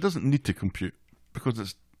 Precisely. But it doesn't need to compute because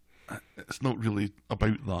it's not really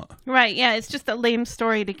about that. Right, yeah, it's just a lame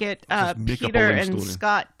story to get Just make up a Peter lame and story.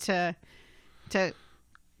 Scott to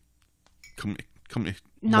Come to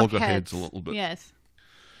knock loggerheads a little bit. Yes.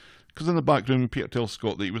 Because in the back room, Peter tells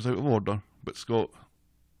Scott that he was out of order, but Scott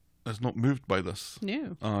is not moved by this.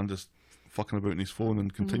 No. And is fucking about on his phone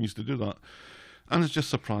and continues to do that. And is just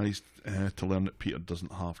surprised to learn that Peter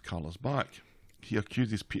doesn't have Carla's back. He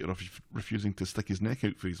accuses Peter of refusing to stick his neck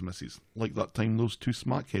out for his missus, like that time those two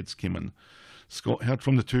smackheads came in. Scott heard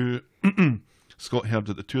from the two. Scott heard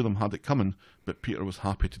that the two of them had it coming, but Peter was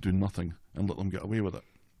happy to do nothing and let them get away with it.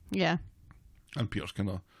 Yeah. And Peter's kind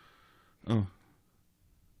of, oh.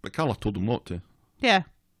 But Carla told him not to. Yeah.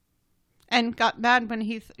 And got mad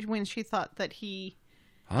when she thought that he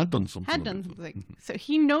Had done something. had done something. So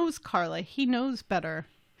he knows Carla. He knows better.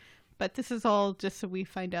 But this is all just so we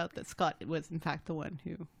find out that Scott was in fact the one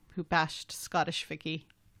who bashed Scottish Vicky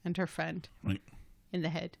and her friend Right. in the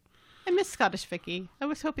head. I miss Scottish Vicky. I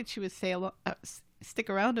was hoping she would stick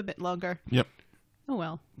around a bit longer. Yep. Oh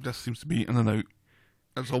well. This seems to be in and out.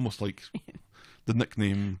 It's almost like the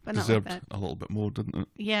nickname But not like deserved that. a little bit more, didn't it?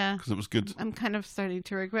 Yeah. Because it was good. I'm kind of starting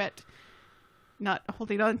to regret not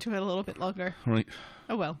holding on to it a little bit longer. Right.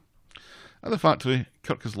 Oh well. At the factory,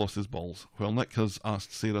 Kirk has lost his balls, while Nick has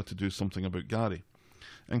asked Sarah to do something about Gary.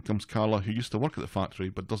 In comes Carla, who used to work at the factory,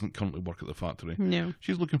 but doesn't currently work at the factory. No.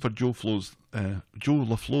 She's looking for Joe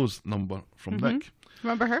LaFleur's number from Nick.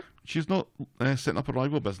 Remember her? She's not setting up a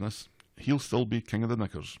rival business. He'll still be king of the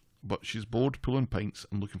knickers, but she's bored pulling pints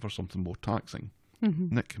and looking for something more taxing.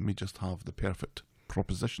 Nick may just have the perfect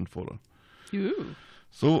proposition for her. Ooh.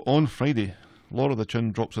 So on Friday, Laura the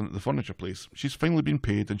Chin drops in at the furniture place. She's finally been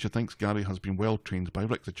paid and she thinks Gary has been well trained by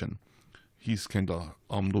Rick the Chin. He's kind of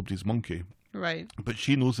nobody's monkey. Right. But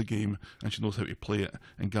she knows the game and she knows how to play it,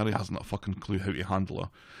 and Gary hasn't a fucking clue how to handle her.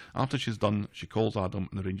 After she's done, she calls Adam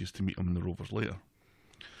and arranges to meet him in the Rovers later.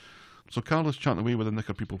 So Carla's chatting away with the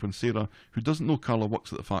knicker people when Sarah, who doesn't know Carla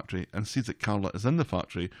works at the factory and sees that Carla is in the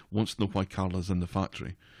factory, wants to know why Carla is in the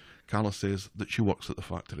factory. Carla says that she works at the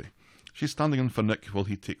factory. She's standing in for Nick while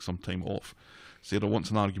he takes some time off. Sarah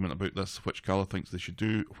wants an argument about this, which Carla thinks they should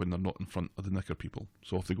do when they're not in front of the knicker people.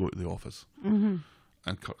 So off they go to the office. Mm-hmm.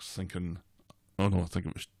 And Kirk's thinking, oh no, I think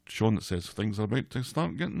it was Sean that says things are about to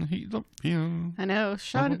start getting heated up here. I know.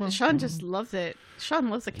 Sean just loves it. Sean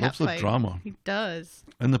loves a cat Loves the fight. drama. He does.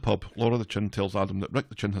 In the pub, Laura the Chin tells Adam that Rick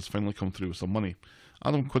the Chin has finally come through with some money.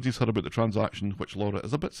 Adam quizzes her about the transaction, which Laura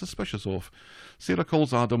is a bit suspicious of. Sarah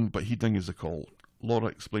calls Adam, but he dinges the call. Laura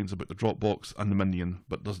explains about the Dropbox and the Minion,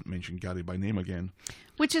 but doesn't mention Gary by name again.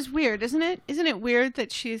 Which is weird, isn't it? Isn't it weird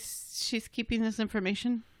that she's keeping this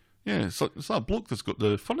information? Yeah, it's that bloke that's got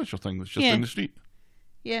the furniture thing that's just Yeah. down the street.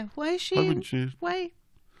 Yeah. Why is she? Why wouldn't she? Why?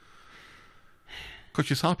 Because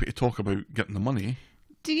she's happy to talk about getting the money.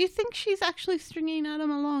 Do you think she's actually stringing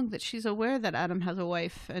Adam along? That she's aware that Adam has a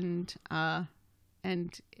wife and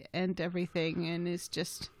everything, and is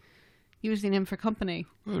just using him for company?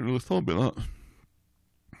 I hadn't really thought about that.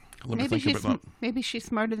 Let me think about that. Maybe she's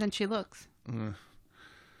smarter than she looks.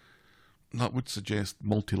 That would suggest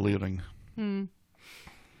multi-layering. I'm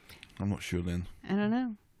not sure then. I don't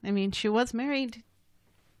know. I mean, she was married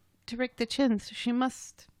to Rick the Chin, so she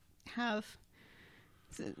must have.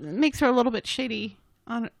 It makes her a little bit shady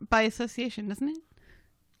by association, doesn't it?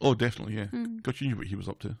 Oh, definitely, yeah. God, she knew what he was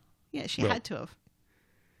up to. Yeah, she Well, had to have.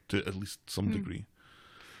 To at least some degree.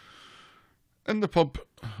 In the pub,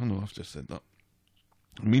 oh no, I've just said that.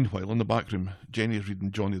 Meanwhile, in the back room, Jenny is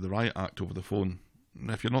reading Johnny the Riot Act over the phone.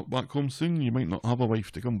 If you're not back home soon, you might not have a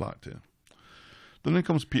wife to come back to. Then in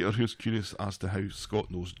comes Peter, who's curious as to how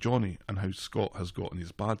Scott knows Johnny and how Scott has got on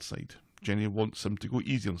his bad side. Jenny wants him to go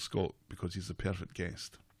easy on Scott because he's the perfect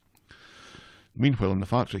guest. Meanwhile, in the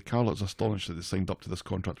factory, Carla is astonished that they signed up to this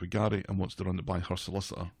contract with Gary and wants to run it by her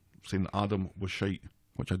solicitor, saying that Adam was shite,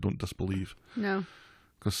 which I don't disbelieve. No.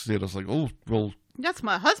 Because Sarah's like, oh, well, That's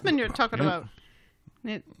my husband you're talking Yeah. about.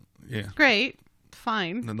 yeah. Great.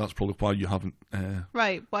 Fine. And that's probably why you haven't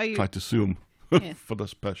Right. Why you... tried to sue him Yeah. for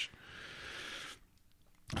this pish.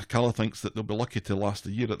 Carla thinks that they'll be lucky to last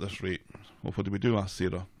a year at this rate. Well, what do we do, asks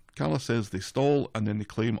Sarah. Carla says they stall and then they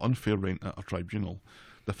claim unfair rent at a tribunal.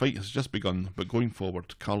 The fight has just begun, but going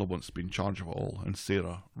forward, Carla wants to be in charge of it all, and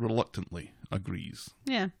Sarah reluctantly agrees.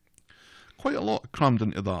 Yeah. Quite a lot crammed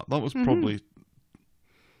into that. That was probably...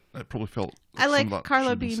 It probably felt... I some like of that Carla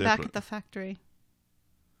should be being back separate. at the factory.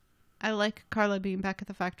 I like Carla being back at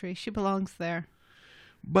the factory. She belongs there.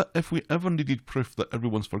 But if we ever needed proof that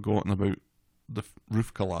everyone's forgotten about the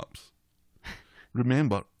roof collapse.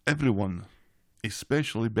 Remember, everyone,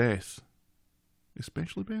 especially Beth.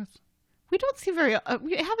 Especially Beth? We don't see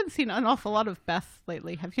we haven't seen an awful lot of Beth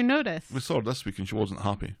lately. Have you noticed? We saw her this week and she wasn't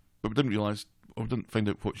happy. But we didn't realise, or we didn't find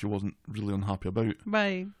out what she wasn't really unhappy about.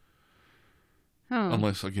 Right. Oh.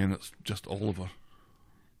 Unless, again, it's just Oliver.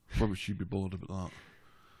 Why would she be bothered about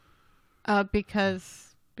that?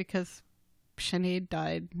 Because Sinead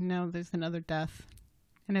died. Now there's another death.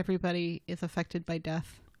 And everybody is affected by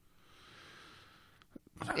death.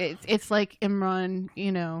 It's like Imran,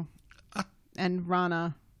 and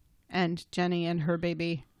Rana and Jenny and her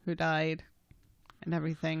baby who died and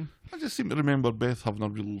everything. I just seem to remember Beth having a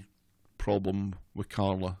real problem with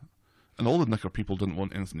Carla. And all the Knicker people didn't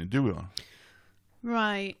want anything to do with her.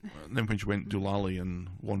 Right. And then when she went to Doolally and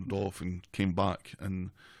wandered off and came back,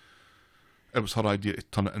 and it was her idea to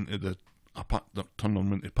turn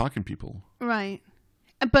them into packing people. Right.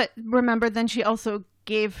 But remember, then she also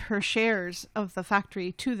gave her shares of the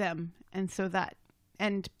factory to them, and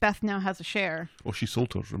Beth now has a share. Oh, she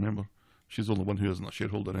sold hers, remember? She's the only one who isn't a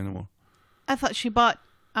shareholder anymore. I thought she bought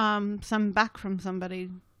some back from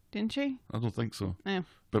somebody, didn't she? I don't think so. Yeah.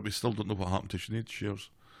 But we still don't know what happened to Sinead's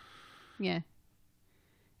shares. Yeah.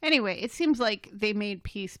 Anyway, it seems like they made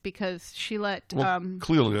peace because she let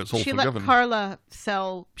clearly it's all she forgiven. let Carla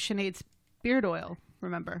sell Sinead's beard oil,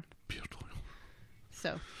 remember? Beard oil.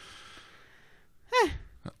 So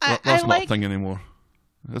That's I not like, a thing anymore.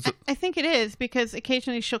 Is it? I think it is, because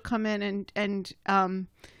occasionally she'll come in and hand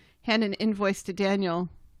an invoice to Daniel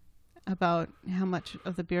about how much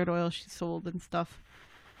of the beard oil she sold and stuff.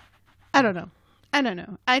 I don't know.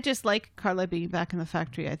 I just like Carla being back in the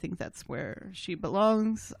factory. I think that's where she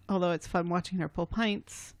belongs, although it's fun watching her pull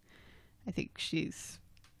pints. I think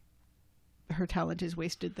her talent is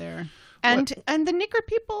wasted there. And the Knicker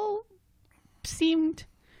people seemed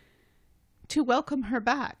to welcome her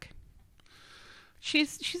back.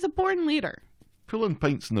 She's a born leader. Pulling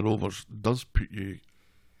pints in the Rovers does put you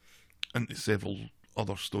into several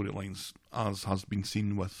other storylines, as has been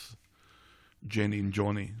seen with Jenny and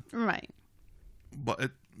Johnny. Right. But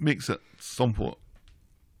it makes it somewhat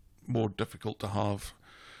more difficult to have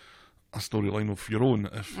a storyline of your own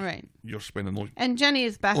if you're spending all... And Jenny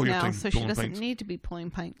is back all your now, time so she pulling doesn't pints. need to be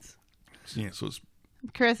pulling pints. Yeah, so it's... I'm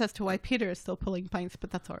curious as to why Peter is still pulling pints,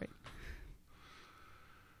 but that's all right.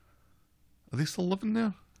 Are they still living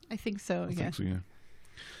there? I think so, I think so, yeah.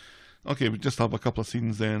 Okay, we just have a couple of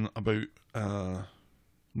scenes then about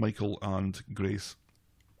Michael and Grace.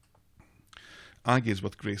 Aggie's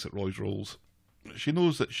with Grace at Roy's Rolls. She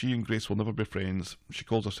knows that she and Grace will never be friends. She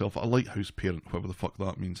calls herself a lighthouse parent, whatever the fuck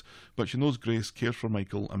that means. But she knows Grace cares for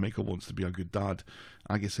Michael, and Michael wants to be a good dad.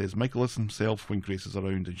 Aggie says Michael is himself when Grace is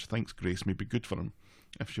around, and she thinks Grace may be good for him.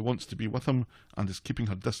 If she wants to be with him and is keeping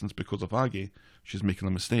her distance because of Aggie, she's making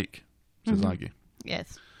a mistake, says Aggie.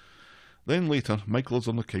 Yes. Then later, Michael is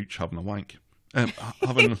on the couch having a wank.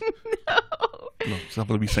 Having he's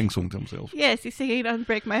having a wee sing-song to himself. Yes, he's singing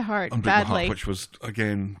Unbreak My Heart Unbreak My badly. Heart, which was,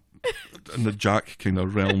 again, in the Jack kind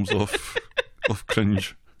of realms of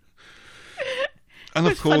cringe. And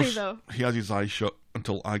of It's funny, course, though. he has his eyes shut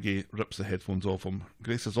until Aggie rips the headphones off him.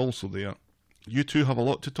 Grace is also there. You two have a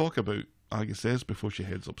lot to talk about, Aggie says before she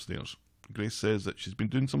heads upstairs. Grace says that she's been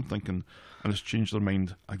doing some thinking and has changed her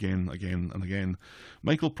mind again and again.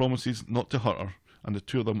 Michael promises not to hurt her, and the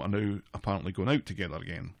two of them are now apparently going out together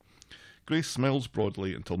again. Grace smiles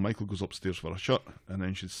broadly until Michael goes upstairs for a shot, and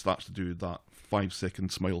then she starts to do that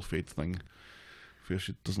 5-second smile fade thing, where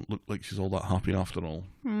she doesn't look like she's all that happy after all.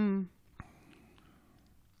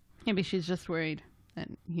 Maybe she's just worried that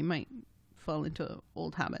he might fall into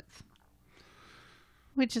old habits.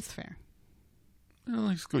 Which is fair. Well,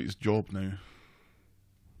 he's got his job now.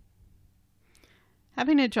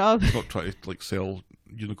 Having a job... He's not trying to sell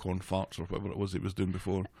unicorn farts or whatever it was he was doing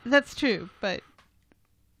before. That's true, but...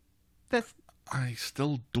 I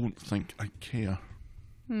still don't think I care.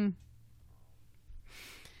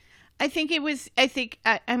 I think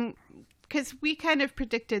because we kind of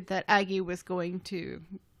predicted that Aggie was going to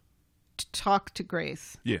talk to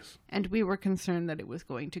Grace. Yes. And we were concerned that it was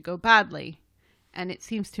going to go badly. And it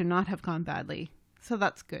seems to not have gone badly. So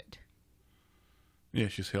that's good. Yeah,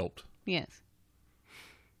 she's helped. Yes.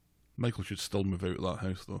 Michael should still move out of that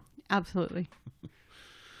house, though. Absolutely.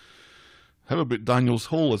 How about Daniel's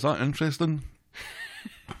hole? Is that interesting?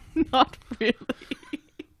 Not really.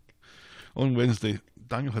 On Wednesday,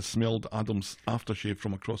 Daniel has smelled Adam's aftershave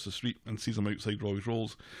from across the street and sees him outside Roy's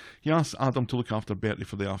Rolls. He asks Adam to look after Bertie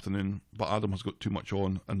for the afternoon, but Adam has got too much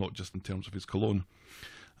on, and not just in terms of his cologne.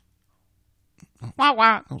 Wah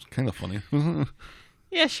wah. That was kind of funny, wasn't it?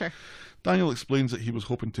 Yeah, sure. Daniel explains that he was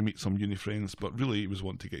hoping to meet some uni friends, but really he was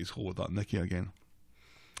wanting to get his hold of that Nikki again.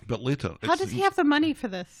 But later... How does he have the money for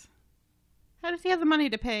this? How does he have the money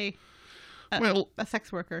to pay a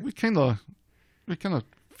sex worker? We kind of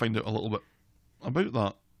find out a little bit about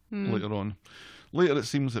that later on. Later it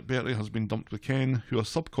seems that Bertie has been dumped with Ken, who has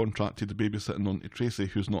subcontracted the babysitting onto Tracy,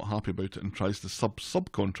 who's not happy about it and tries to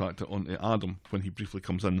subcontract it onto Adam when he briefly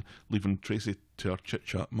comes in, leaving Tracy to her Chit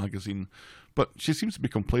Chat magazine. But she seems to be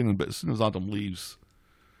complaining, but as soon as Adam leaves,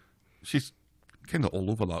 she's kind of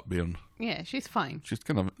all over that bairn. Yeah, she's fine. She's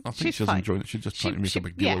kind of, I think she's enjoying it. She's just trying to make a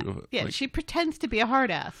big deal out of it. Yeah, Like, she pretends to be a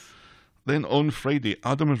hard ass. then on Friday,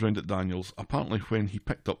 Adam was round at Daniel's. Apparently when he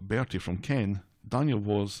picked up Bertie from Ken, Daniel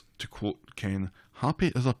was, to quote Ken,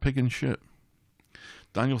 happy as a pig in shit.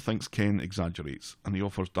 Daniel thinks Ken exaggerates, and he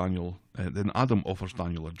offers then Adam offers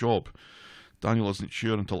Daniel a job. Daniel isn't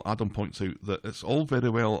sure until Adam points out that it's all very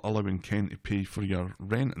well allowing Ken to pay for your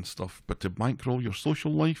rent and stuff, but to bankroll your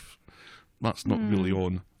social life, that's not really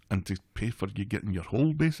on. And to pay for you getting your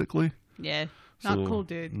hole, basically. Yeah, not So, cool,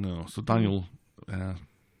 dude. No, so Daniel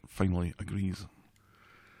finally agrees.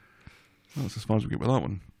 That's as far as we get with that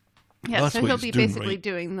one. Yeah, That's so what he'll he's be doing basically right.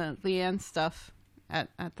 doing the Leanne stuff at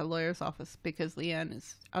the lawyer's office because Leanne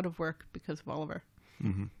is out of work because of Oliver.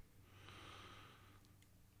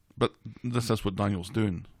 But this is what Daniel's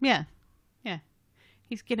doing. Yeah, yeah.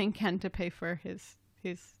 He's getting Ken to pay for his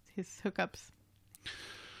hookups,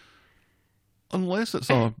 Unless it's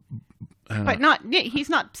a... but not. He's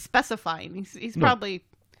not specifying. He's No. probably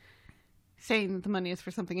saying that the money is for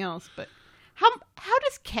something else. But how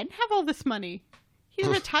does Ken have all this money? He's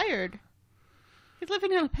retired. He's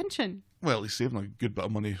living on a pension. Well, he's saving a good bit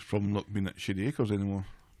of money from not being at Shady Acres anymore.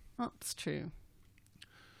 Well, that's true.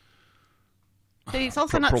 But he's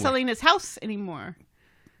also not Probably. selling his house anymore.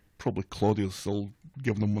 Probably Claudia's still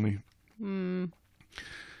giving him money.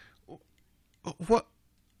 What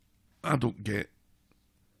I don't get,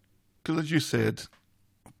 because as you said,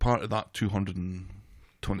 part of that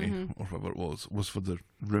 220 or whatever it was for the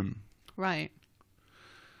room. Right.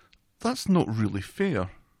 That's not really fair,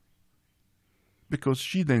 because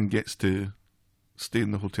she then gets to stay in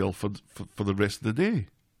the hotel for the rest of the day.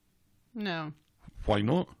 No. Why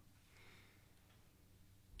not?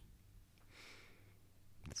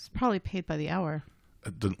 It's probably paid by the hour.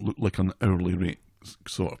 It didn't look like an hourly rate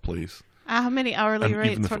sort of place. How many hourly And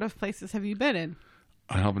rate even if sort of places have you been in?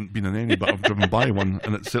 I haven't been in any, but I've driven by one,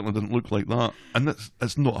 and it certainly didn't look like that. And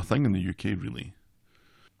it's not a thing in the UK, really.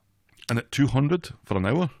 And at 200 for an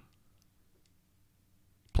hour,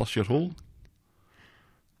 plus your whole.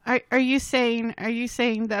 Are you saying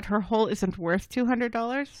that her hole isn't worth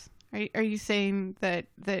 $200? Are you saying that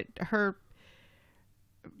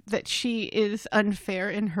she is unfair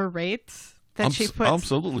in her rates? That she puts?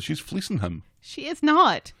 Absolutely, she's fleecing him. She is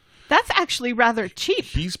not. That's actually rather cheap.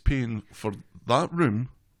 He's paying for that room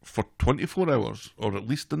for 24 hours, or at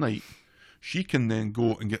least a night. She can then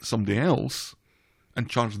go and get somebody else and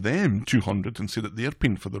charge them 200 and say that they're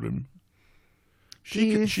paying for the room.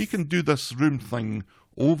 She can do this room thing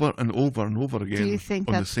over and over and over again. Do you think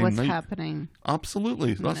on that's the same what's night. happening?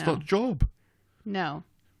 Absolutely, that's No. her job. No.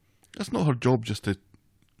 It's not her job just to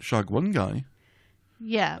shag one guy.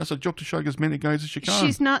 Yeah. It's her job to shag as many guys as she can.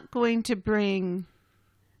 She's not going to bring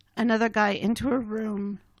another guy into a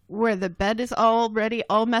room where the bed is already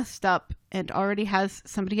all messed up and already has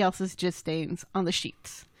somebody else's jizz stains on the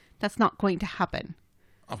sheets. That's not going to happen.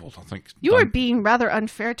 Well, I think You are being rather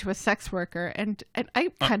unfair to a sex worker, and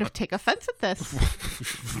I kind of take offense at this.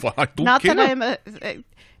 I don't Not care. that I'm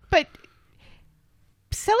but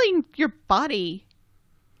selling your body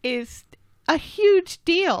is a huge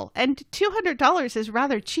deal, and $200 is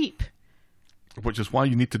rather cheap. Which is why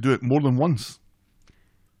you need to do it more than once.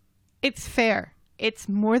 It's fair. It's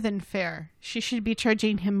more than fair. She should be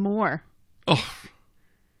charging him more. Oh,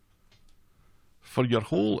 for your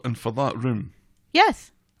hole and for that room,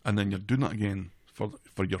 Yes. and then you're doing it again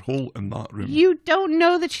for your hole in that room. You don't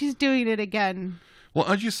know that she's doing it again. Well,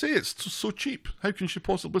 as you say, it's so cheap. How can she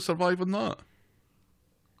possibly survive on that?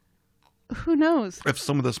 Who knows? If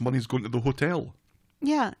some of this money's going to the hotel.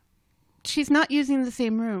 Yeah. She's not using the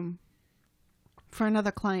same room for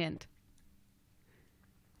another client.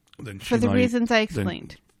 Then For the reasons I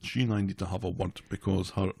explained. She and I need to have a word,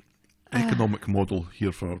 because her economic model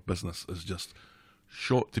here for our business is just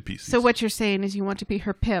shot to pieces. So what you're saying is you want to be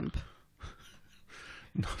her pimp.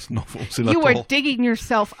 No, it's not what I'm saying You at are all. digging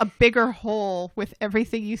yourself a bigger hole with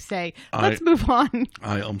everything you say. Let's move on.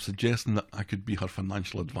 I am suggesting that I could be her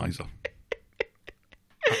financial advisor.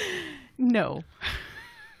 No.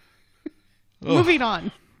 Moving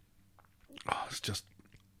on. Oh, it's just...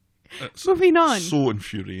 It's Moving on. so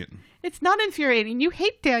infuriating. It's not infuriating. You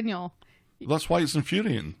hate Daniel. That's why it's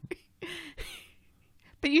infuriating.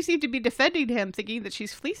 But you seem to be defending him, thinking that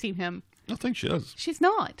she's fleecing him. I think she is. She's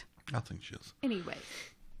not. I think she is. Anyway.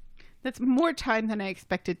 That's more time than I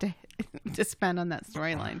expected to spend on that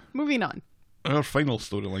storyline. Moving on. Our final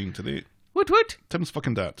storyline today. Woot. Tim's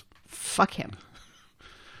fucking dad. Fuck him.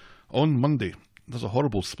 On Monday, there's a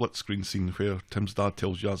horrible split screen scene where Tim's dad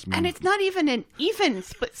tells Yasmin... And it's not even an even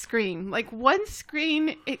split screen. Like, one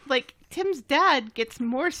screen, Tim's dad gets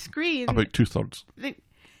more screen. About 2/3.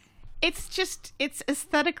 It's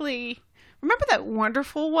aesthetically... Remember that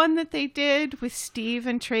wonderful one that they did with Steve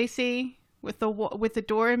and Tracy? With the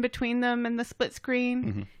door in between them and the split screen?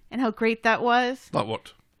 Mm-hmm. And how great that was? That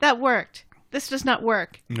worked. That worked. This does not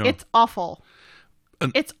work. No. It's awful.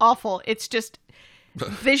 And- It's awful. It's just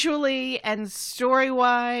visually and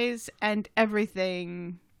story-wise and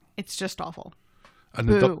everything. It's just awful. And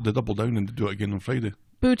Boo. they double down and they do it again on Friday.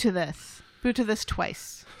 Boo to this. Boo to this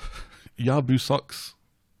twice. Yeah, Boo sucks.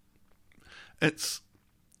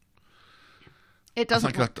 It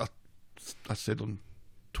doesn't work. I said on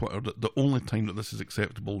Twitter that the only time that this is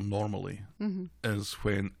acceptable normally is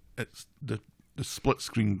when it's the split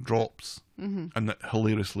screen drops and it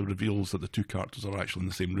hilariously reveals that the two characters are actually in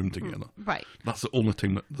the same room together. Right. That's the only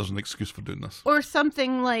time that there's an excuse for doing this. Or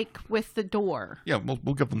something like with the door. Yeah,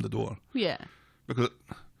 we'll give them the door. Yeah. Because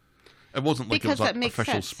it wasn't like Because it was that an makes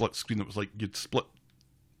official sense. split screen. It was like you'd split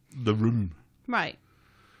the room Right.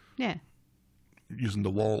 Yeah. using the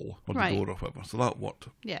wall or the Right. door or whatever. So that worked.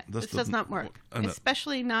 Yeah. This does doesn't not work. And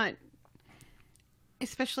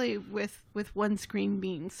Especially with one screen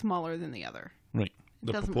being smaller than the other. right.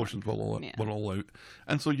 The doesn't proportions were Yeah. all out.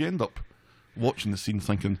 And so you end up watching the scene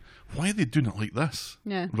thinking, why are they doing it like this?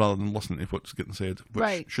 Yeah. Rather than listening to what's getting said, which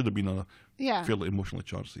Right. should have been a Yeah. fairly emotionally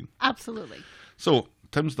charged scene. Absolutely. So,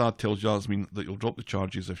 Tim's dad tells Yasmin that he'll drop the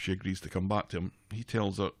charges if she agrees to come back to him. He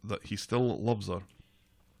tells her that he still loves her.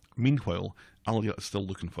 Meanwhile, Alia is still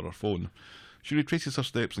looking for her phone. She retraces her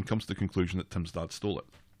steps and comes to the conclusion that Tim's dad stole it.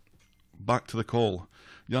 Back to the call.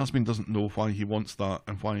 Yasmin doesn't know why he wants that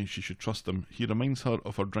and why she should trust him. He reminds her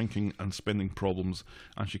of her drinking and spending problems,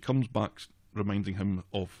 and she comes back reminding him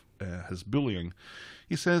of his bullying.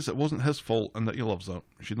 He says it wasn't his fault and that he loves her.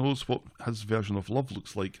 She knows what his version of love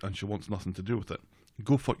looks like and she wants nothing to do with it.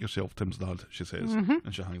 Go fuck yourself, Tim's dad, she says,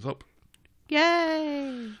 and she hangs up.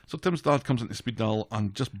 Yay! So Tim's dad comes into speed dial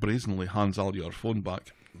and just brazenly hands Alia her phone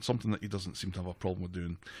back, something that he doesn't seem to have a problem with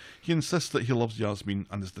doing. He insists that he loves Yasmin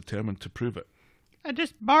and is determined to prove it. I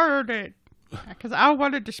just borrowed it because I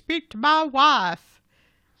wanted to speak to my wife.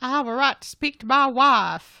 I have a right to speak to my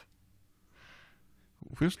wife.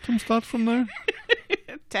 Where's Tim's dad from now?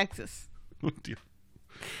 Texas. Oh dear.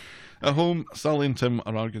 At home, Sally and Tim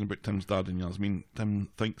are arguing about Tim's dad and Yasmin. Tim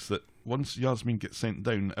thinks that once Yasmin gets sent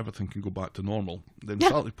down, everything can go back to normal. Then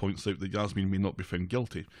Sally points out that Yasmin may not be found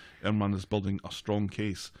guilty. Imran is building a strong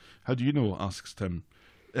case. How do you know? Asks Tim.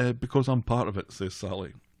 Because I'm part of it, says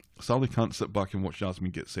Sally. Sally can't sit back and watch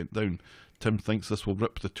Yasmin get sent down. Tim thinks this will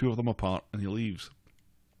rip the two of them apart and he leaves.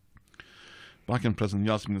 Back in prison,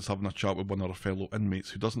 Yasmin is having a chat with one of her fellow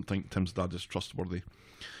inmates who doesn't think Tim's dad is trustworthy.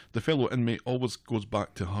 The fellow inmate always goes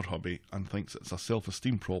back to her hubby and thinks it's a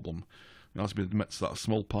self-esteem problem. Yasmin admits that a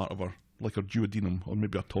small part of her, like her duodenum or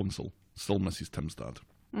maybe a tonsil, still misses Tim's dad.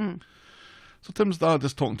 So Tim's dad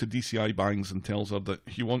is talking to DCI Bangs and tells her that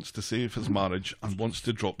he wants to save his marriage and wants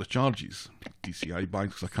to drop the charges. DCI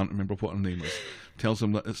Bangs, because I can't remember what her name is, tells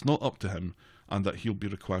him that it's not up to him and that he'll be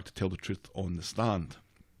required to tell the truth on the stand.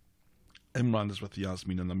 Imran is with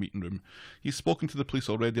Yasmin in a meeting room. He's spoken to the police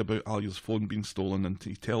already about Alia's phone being stolen, and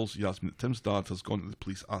he tells Yasmin that Tim's dad has gone to the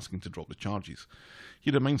police asking to drop the charges. He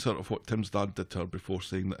reminds her of what Tim's dad did to her before,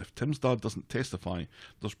 saying that if Tim's dad doesn't testify,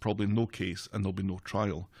 there's probably no case and there'll be no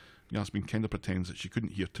trial. Yasmin kind of pretends that she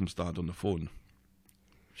couldn't hear Tim's dad on the phone.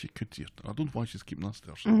 She could hear. I don't know why she's keeping that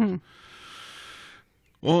to herself.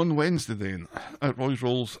 On Wednesday then, at Roy's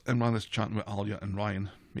Rolls, Imran is chatting with Alia and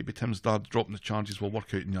Ryan. Maybe Tim's dad dropping the charges will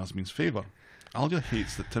work out in Yasmin's favour. Alia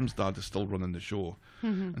hates that Tim's dad is still running the show,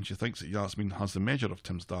 and she thinks that Yasmin has the measure of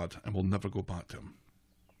Tim's dad and will never go back to him.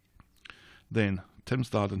 Then, Tim's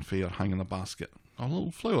dad and Faye are hanging a basket, a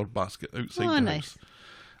little flower basket outside the nice. house.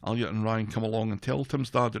 Alia and Ryan come along and tell Tim's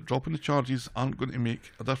dad that dropping the charges aren't going to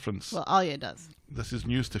make a difference. Well, Alia does. This is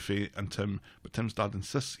news to Faye and Tim, but Tim's dad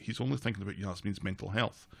insists he's only thinking about Yasmin's mental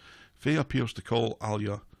health. Faye appears to call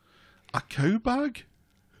Alia a cow bag.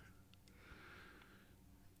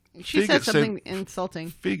 She Faye said gets something sent- insulting.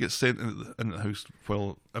 Faye gets sent in the house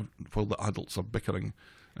while the adults are bickering,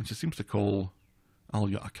 and she seems to call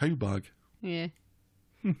Alia a cow bag. Yeah.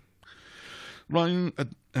 Ryan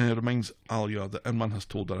reminds Alia that Imran has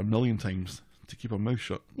told her 1 million times to keep her mouth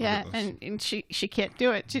shut. Yeah, about this. and she can't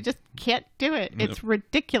do it. She just can't do it. It's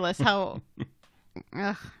ridiculous how...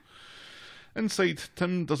 Ugh. Inside,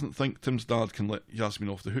 Tim doesn't think Tim's dad can let Yasmin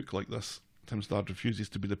off the hook like this. Tim's dad refuses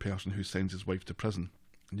to be the person who sends his wife to prison.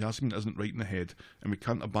 Yasmin isn't right in the head, and we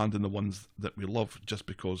can't abandon the ones that we love just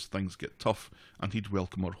because things get tough, and he'd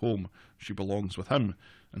welcome her home. She belongs with him.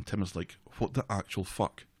 And Tim is like, what the actual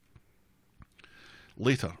fuck?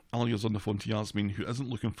 Later, Alia's on the phone to Yasmin, who isn't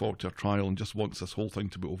looking forward to her trial and just wants this whole thing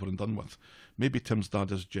to be over and done with. Maybe Tim's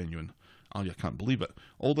dad is genuine. Alia can't believe it.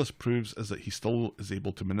 All this proves is that he still is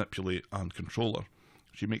able to manipulate and control her.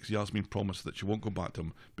 She makes Yasmin promise that she won't go back to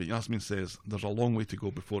him, but Yasmin says there's a long way to go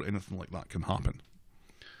before anything like that can happen.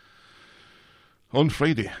 On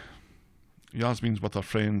Friday, Yasmin's with her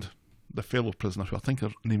friend, the fellow prisoner, who I think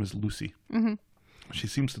her name is Lucy. Mm-hmm. She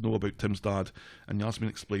seems to know about Tim's dad, and Yasmin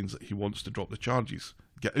explains that he wants to drop the charges.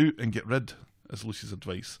 Get out and get rid, is Lucy's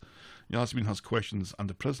advice. Yasmin has questions, and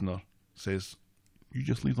the prisoner says, you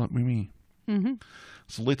just leave that with me. Mm-hmm.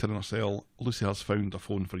 So later in her cell, Lucy has found a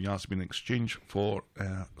phone for Yasmin in exchange for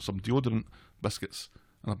some deodorant, biscuits,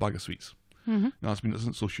 and a bag of sweets. Mm-hmm. Yasmin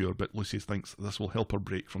isn't so sure, but Lucy thinks this will help her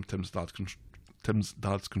break from Tim's dad's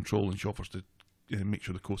control, and she offers to make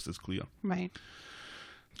sure the coast is clear. Right.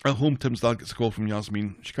 At home, Tim's dad gets a call from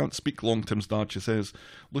Yasmin. She can't speak long, Tim's dad, she says.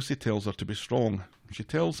 Lucy tells her to be strong. She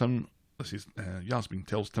tells him, Yasmin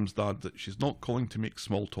tells Tim's dad that she's not calling to make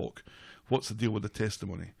small talk. What's the deal with the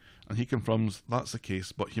testimony? And he confirms that's the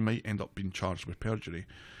case, but he might end up being charged with perjury.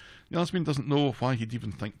 Yasmin doesn't know why he'd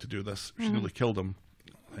even think to do this. She nearly killed him.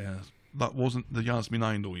 That wasn't the Yasmin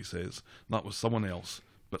I know, he says. That was someone else,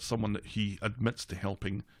 but someone that he admits to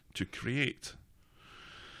helping to create.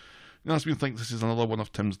 Yasmin thinks this is another one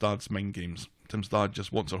of Tim's dad's mind games. Tim's dad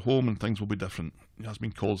just wants her home and things will be different.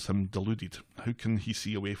 Yasmin calls him deluded. How can he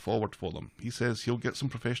see a way forward for them? He says he'll get some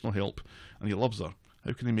professional help and he loves her.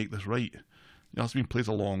 How can he make this right? Yasmin plays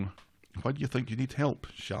along. Why do you think you need help?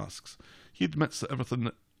 She asks. He admits that everything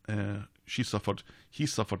that he suffered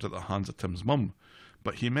at the hands of Tim's mum.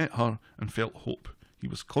 But he met her and felt hope. He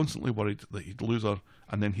was constantly worried that he'd lose her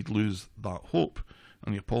and then he'd lose that hope.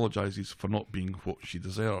 And he apologises for not being what she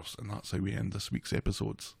deserves. And that's how we end this week's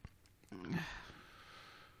episodes.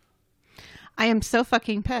 I am so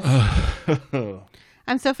fucking pissed.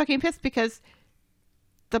 I'm so fucking pissed because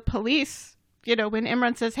the police, when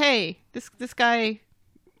Imran says, hey, this guy,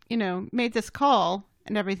 made this call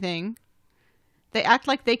and everything, they act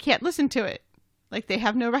like they can't listen to it. Like they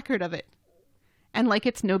have no record of it. And like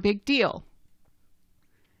it's no big deal.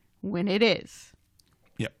 When it is.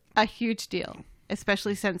 Yep. A huge deal.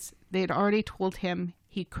 Especially since they had already told him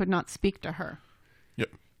he could not speak to her. Yep.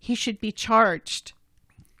 He should be charged.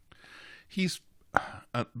 He's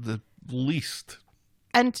at the least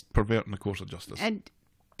and perverting the course of justice. And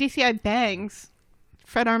DCI bangs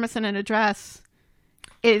Fred Armisen in a dress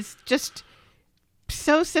is just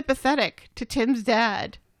so sympathetic to Tim's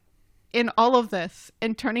dad in all of this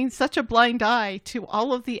and turning such a blind eye to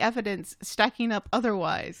all of the evidence stacking up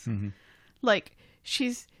otherwise. Mm-hmm. Like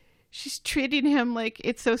she's treating him like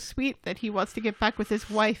it's so sweet that he wants to get back with his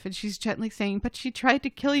wife, and she's gently saying, but she tried to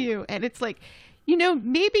kill you. And it's like,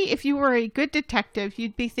 maybe if you were a good detective,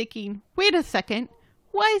 you'd be thinking, wait a second,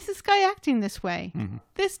 why is this guy acting this way? Mm-hmm.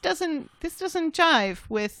 This doesn't jive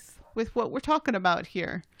with what we're talking about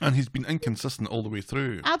here. And he's been inconsistent all the way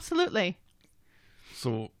through. Absolutely.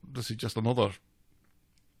 So this is just another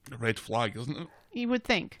red flag, isn't it? You would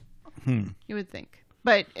think. You would think.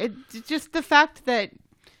 But it's just the fact that,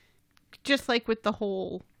 just like with the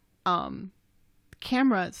whole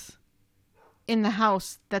cameras in the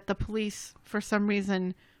house that the police, for some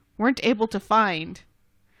reason, weren't able to find.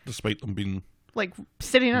 Despite them being... like,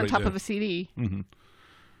 sitting on right top there. of a CD. Mm-hmm.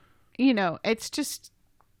 It's just...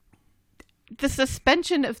 the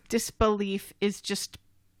suspension of disbelief is just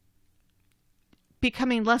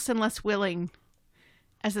becoming less and less willing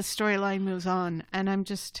as the storyline moves on. And I'm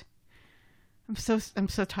so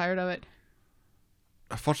tired of it.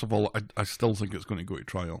 First of all, I still think it's going to go to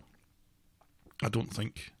trial. I don't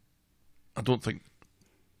think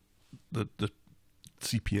the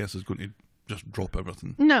CPS is going to just drop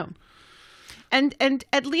everything. No. And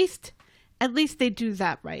at least they do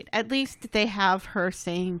that right. At least they have her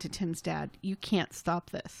saying to Tim's dad, you can't stop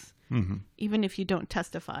this. Mm-hmm. Even if you don't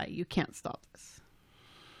testify, you can't stop this.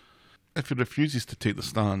 If he refuses to take the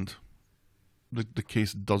stand, the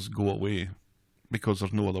case does go away because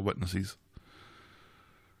there's no other witnesses.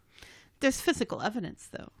 There's physical evidence,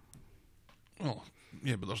 though. Well,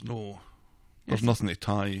 yeah, but there's nothing to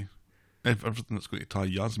tie if everything that's going to tie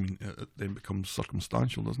Yasmin, it then becomes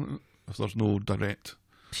circumstantial, doesn't it? If there's no direct...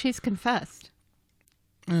 She's confessed.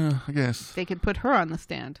 Yeah, I guess. They could put her on the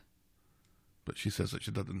stand. But she says that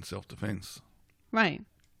she did it in self-defense. Right.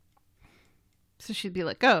 So she'd be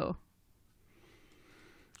let go.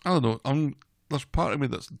 I don't know. There's part of me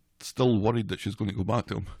that's still worried that she's going to go back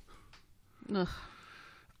to him. Ugh.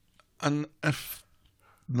 And if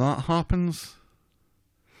that happens,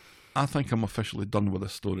 I think I'm officially done with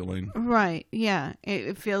this storyline. Right, yeah.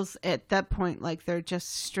 It feels at that point like they're just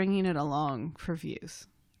stringing it along for views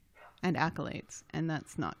and accolades, and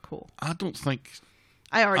that's not cool. I don't think...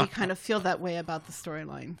 I already kind of feel that way about the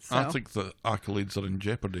storyline. So. I think the accolades are in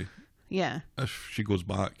jeopardy. Yeah. If she goes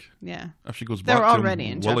back. Yeah. If she goes back They're to already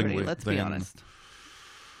him in jeopardy, willingly, let's be then honest.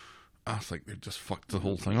 I think they've just fucked the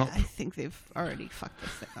whole thing up. I think they've already fucked this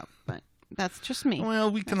thing up, but that's just me.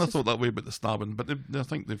 Well, we kind of thought that way about the stabbing, but I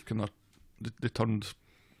think they've kind of... They turned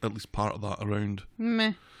at least part of that around.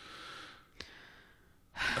 Meh.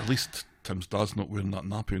 At least Tim's dad's not wearing that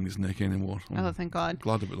nappy on his neck anymore. Oh, thank God.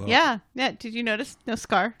 Glad about that. Yeah. Did you notice? No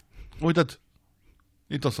scar. Oh, he did.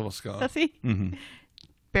 He does have a scar. Does he? Mm-hmm.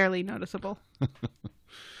 Barely noticeable.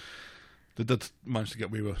 They did manage to get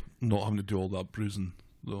away with not having to do all that bruising,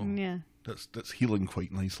 though. Yeah. That's healing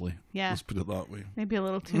quite nicely. Yeah. Let's put it that way. Maybe a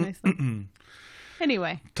little too nicely.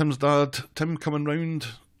 Anyway. Tim's dad, Tim coming round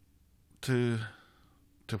to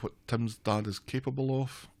what Tim's dad is capable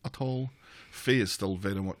of at all. Faye is still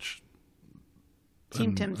very much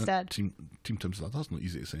Team Tim's dad. Team Tim's dad. That's not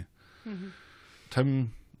easy to say. Mm-hmm.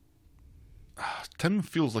 Tim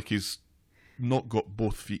feels like he's not got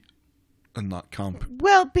both feet in that camp.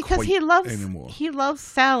 Well, because quite anymore. he loves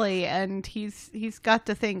Sally, and he's got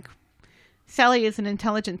to think Sally is an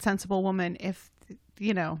intelligent, sensible woman. If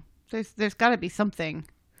there's got to be something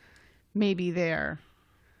maybe there,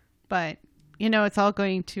 but it's all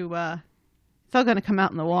going to come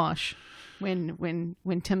out in the wash when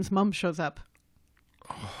Tim's mum shows up.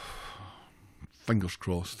 Fingers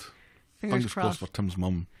crossed. Fingers crossed for Tim's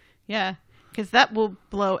mum. Yeah, because that will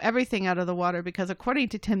blow everything out of the water. Because according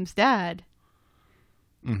to Tim's dad,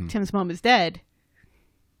 Tim's mum is dead.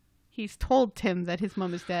 He's told Tim that his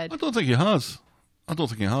mum is dead. I don't think he has.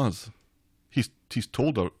 He's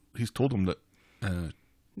told her. He's told him that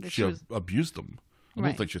she abused him. I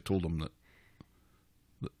don't think she told him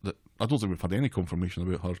that. I don't think we've had any confirmation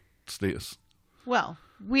about her status. Well,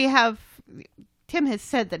 Tim has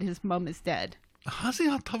said that his mum is dead. Has he?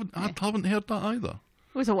 I haven't heard that either.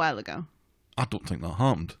 It was a while ago. I don't think that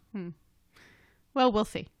happened. Well, we'll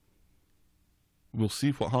see. We'll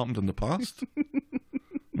see what happened in the past.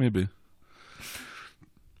 Maybe.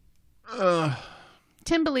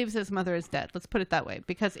 Tim believes his mother is dead. Let's put it that way.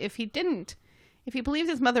 Because if he believes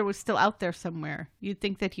his mother was still out there somewhere, you'd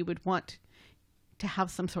think that he would want to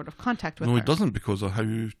have some sort of contact with her. No, he doesn't, because of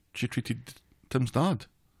how she treated Tim's dad.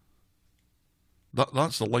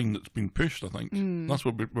 That's the line that's been pushed, I think. That's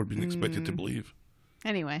what we're being expected to believe.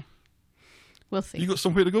 Anyway, we'll see. You got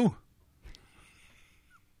somewhere to go?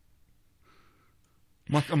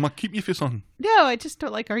 Am I keeping you for something? No, I just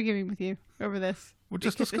don't like arguing with you over this. We're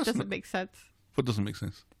just because discussing it doesn't make sense What doesn't make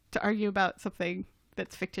sense? to argue about something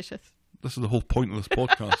that's fictitious. This is the whole point of this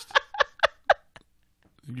podcast.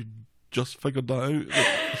 You just figured that out?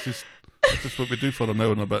 This is what we do for an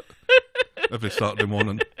hour and a bit every Saturday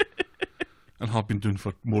morning. And have been doing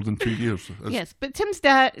for more than 2 years. Yes, but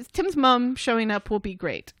Tim's mum showing up will be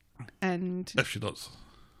great. And If she does.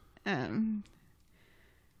 I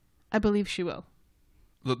believe she will.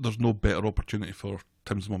 There's no better opportunity for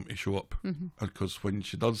Tim's mum to show up. Because when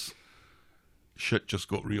she does, shit just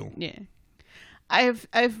got real. Yeah.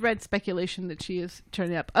 I've read speculation that she is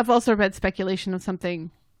turning up. I've also read speculation of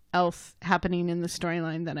something else happening in the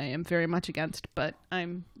storyline that I am very much against, but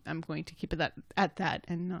I'm going to keep it at that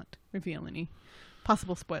and not reveal any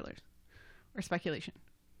possible spoilers or speculation.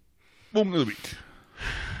 Moment of the week.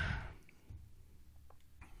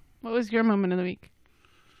 What was your moment of the week?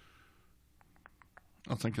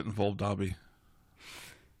 I think it involved Abby.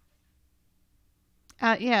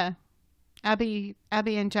 Yeah. Abby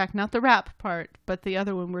and Jack, not the rap part, but the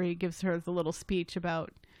other one where he gives her the little speech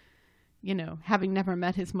about, having never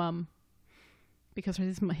met his mum because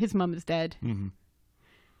his mum is dead. Mm-hmm.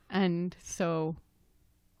 And so,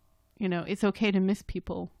 it's okay to miss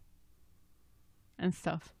people and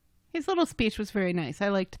stuff. His little speech was very nice. I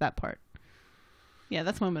liked that part. Yeah,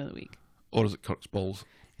 that's moment of the week. Or is it Kirk's balls?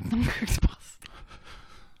 Kirk's balls.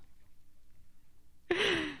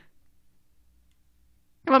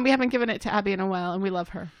 Come on, we haven't given it to Abby in a while, and we love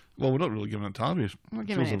her. Well, we're not really giving it to Abby. We're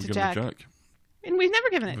giving it to It Jack. And we've never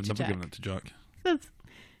given it to Jack. We've never given it to Jack. So it's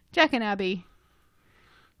Jack and Abby.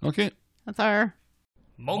 Okay. That's our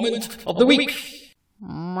Moment of the week.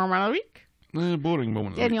 moment of the week. Boring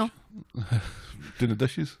moment. Daniel. Of the week. Doing the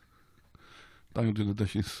dishes. Daniel doing the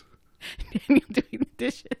dishes. Daniel doing the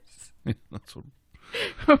dishes. Yeah, that's what.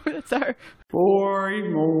 That's our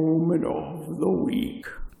Boring moment of the week.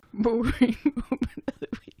 boring moment of the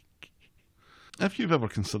week. If you've ever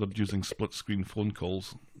considered using split-screen phone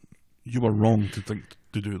calls, you were wrong to think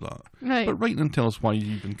to do that. Right. But write and tell us why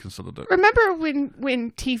you even considered it. Remember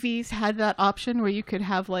when TVs had that option where you could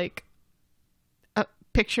have like a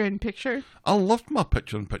picture-in-picture? I loved my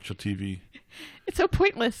picture-in-picture TV. It's so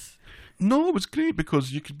pointless. No, it was great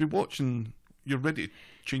because you could be watching, you're ready to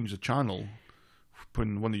change the channel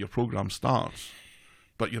when one of your programs starts,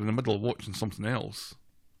 but you're in the middle of watching something else.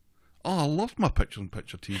 Oh, I loved my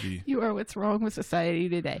picture-in-picture TV. You are what's wrong with society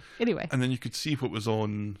today. Anyway. And then you could see what was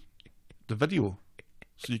on the video.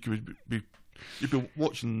 So you could you'd be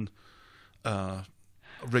watching a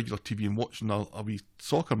regular TV and watching a wee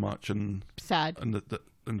soccer match and Sad. in the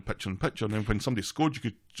picture-in-picture, and then when somebody scored, you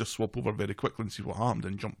could just swap over very quickly and see what happened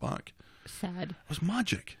and jump back. Sad. It was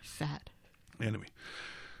magic. Sad. Anyway,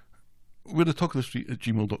 we're the talk of the street at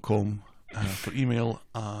gmail.com for email,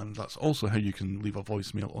 and that's also how you can leave a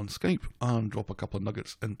voicemail on Skype and drop a couple of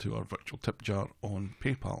nuggets into our virtual tip jar on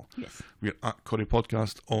PayPal. Yes. We're at Corey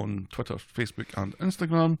Podcast on Twitter, Facebook, and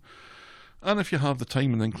Instagram. And if you have the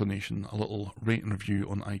time and inclination, a little rate and review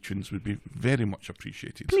on iTunes would be very much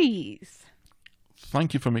appreciated. Please.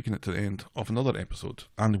 Thank you for making it to the end of another episode,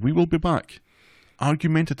 and we will be back,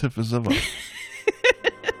 argumentative as ever,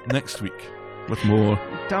 next week with more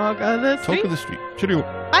Dog of the Talk street. of the Street. Cheerio.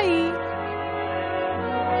 Bye.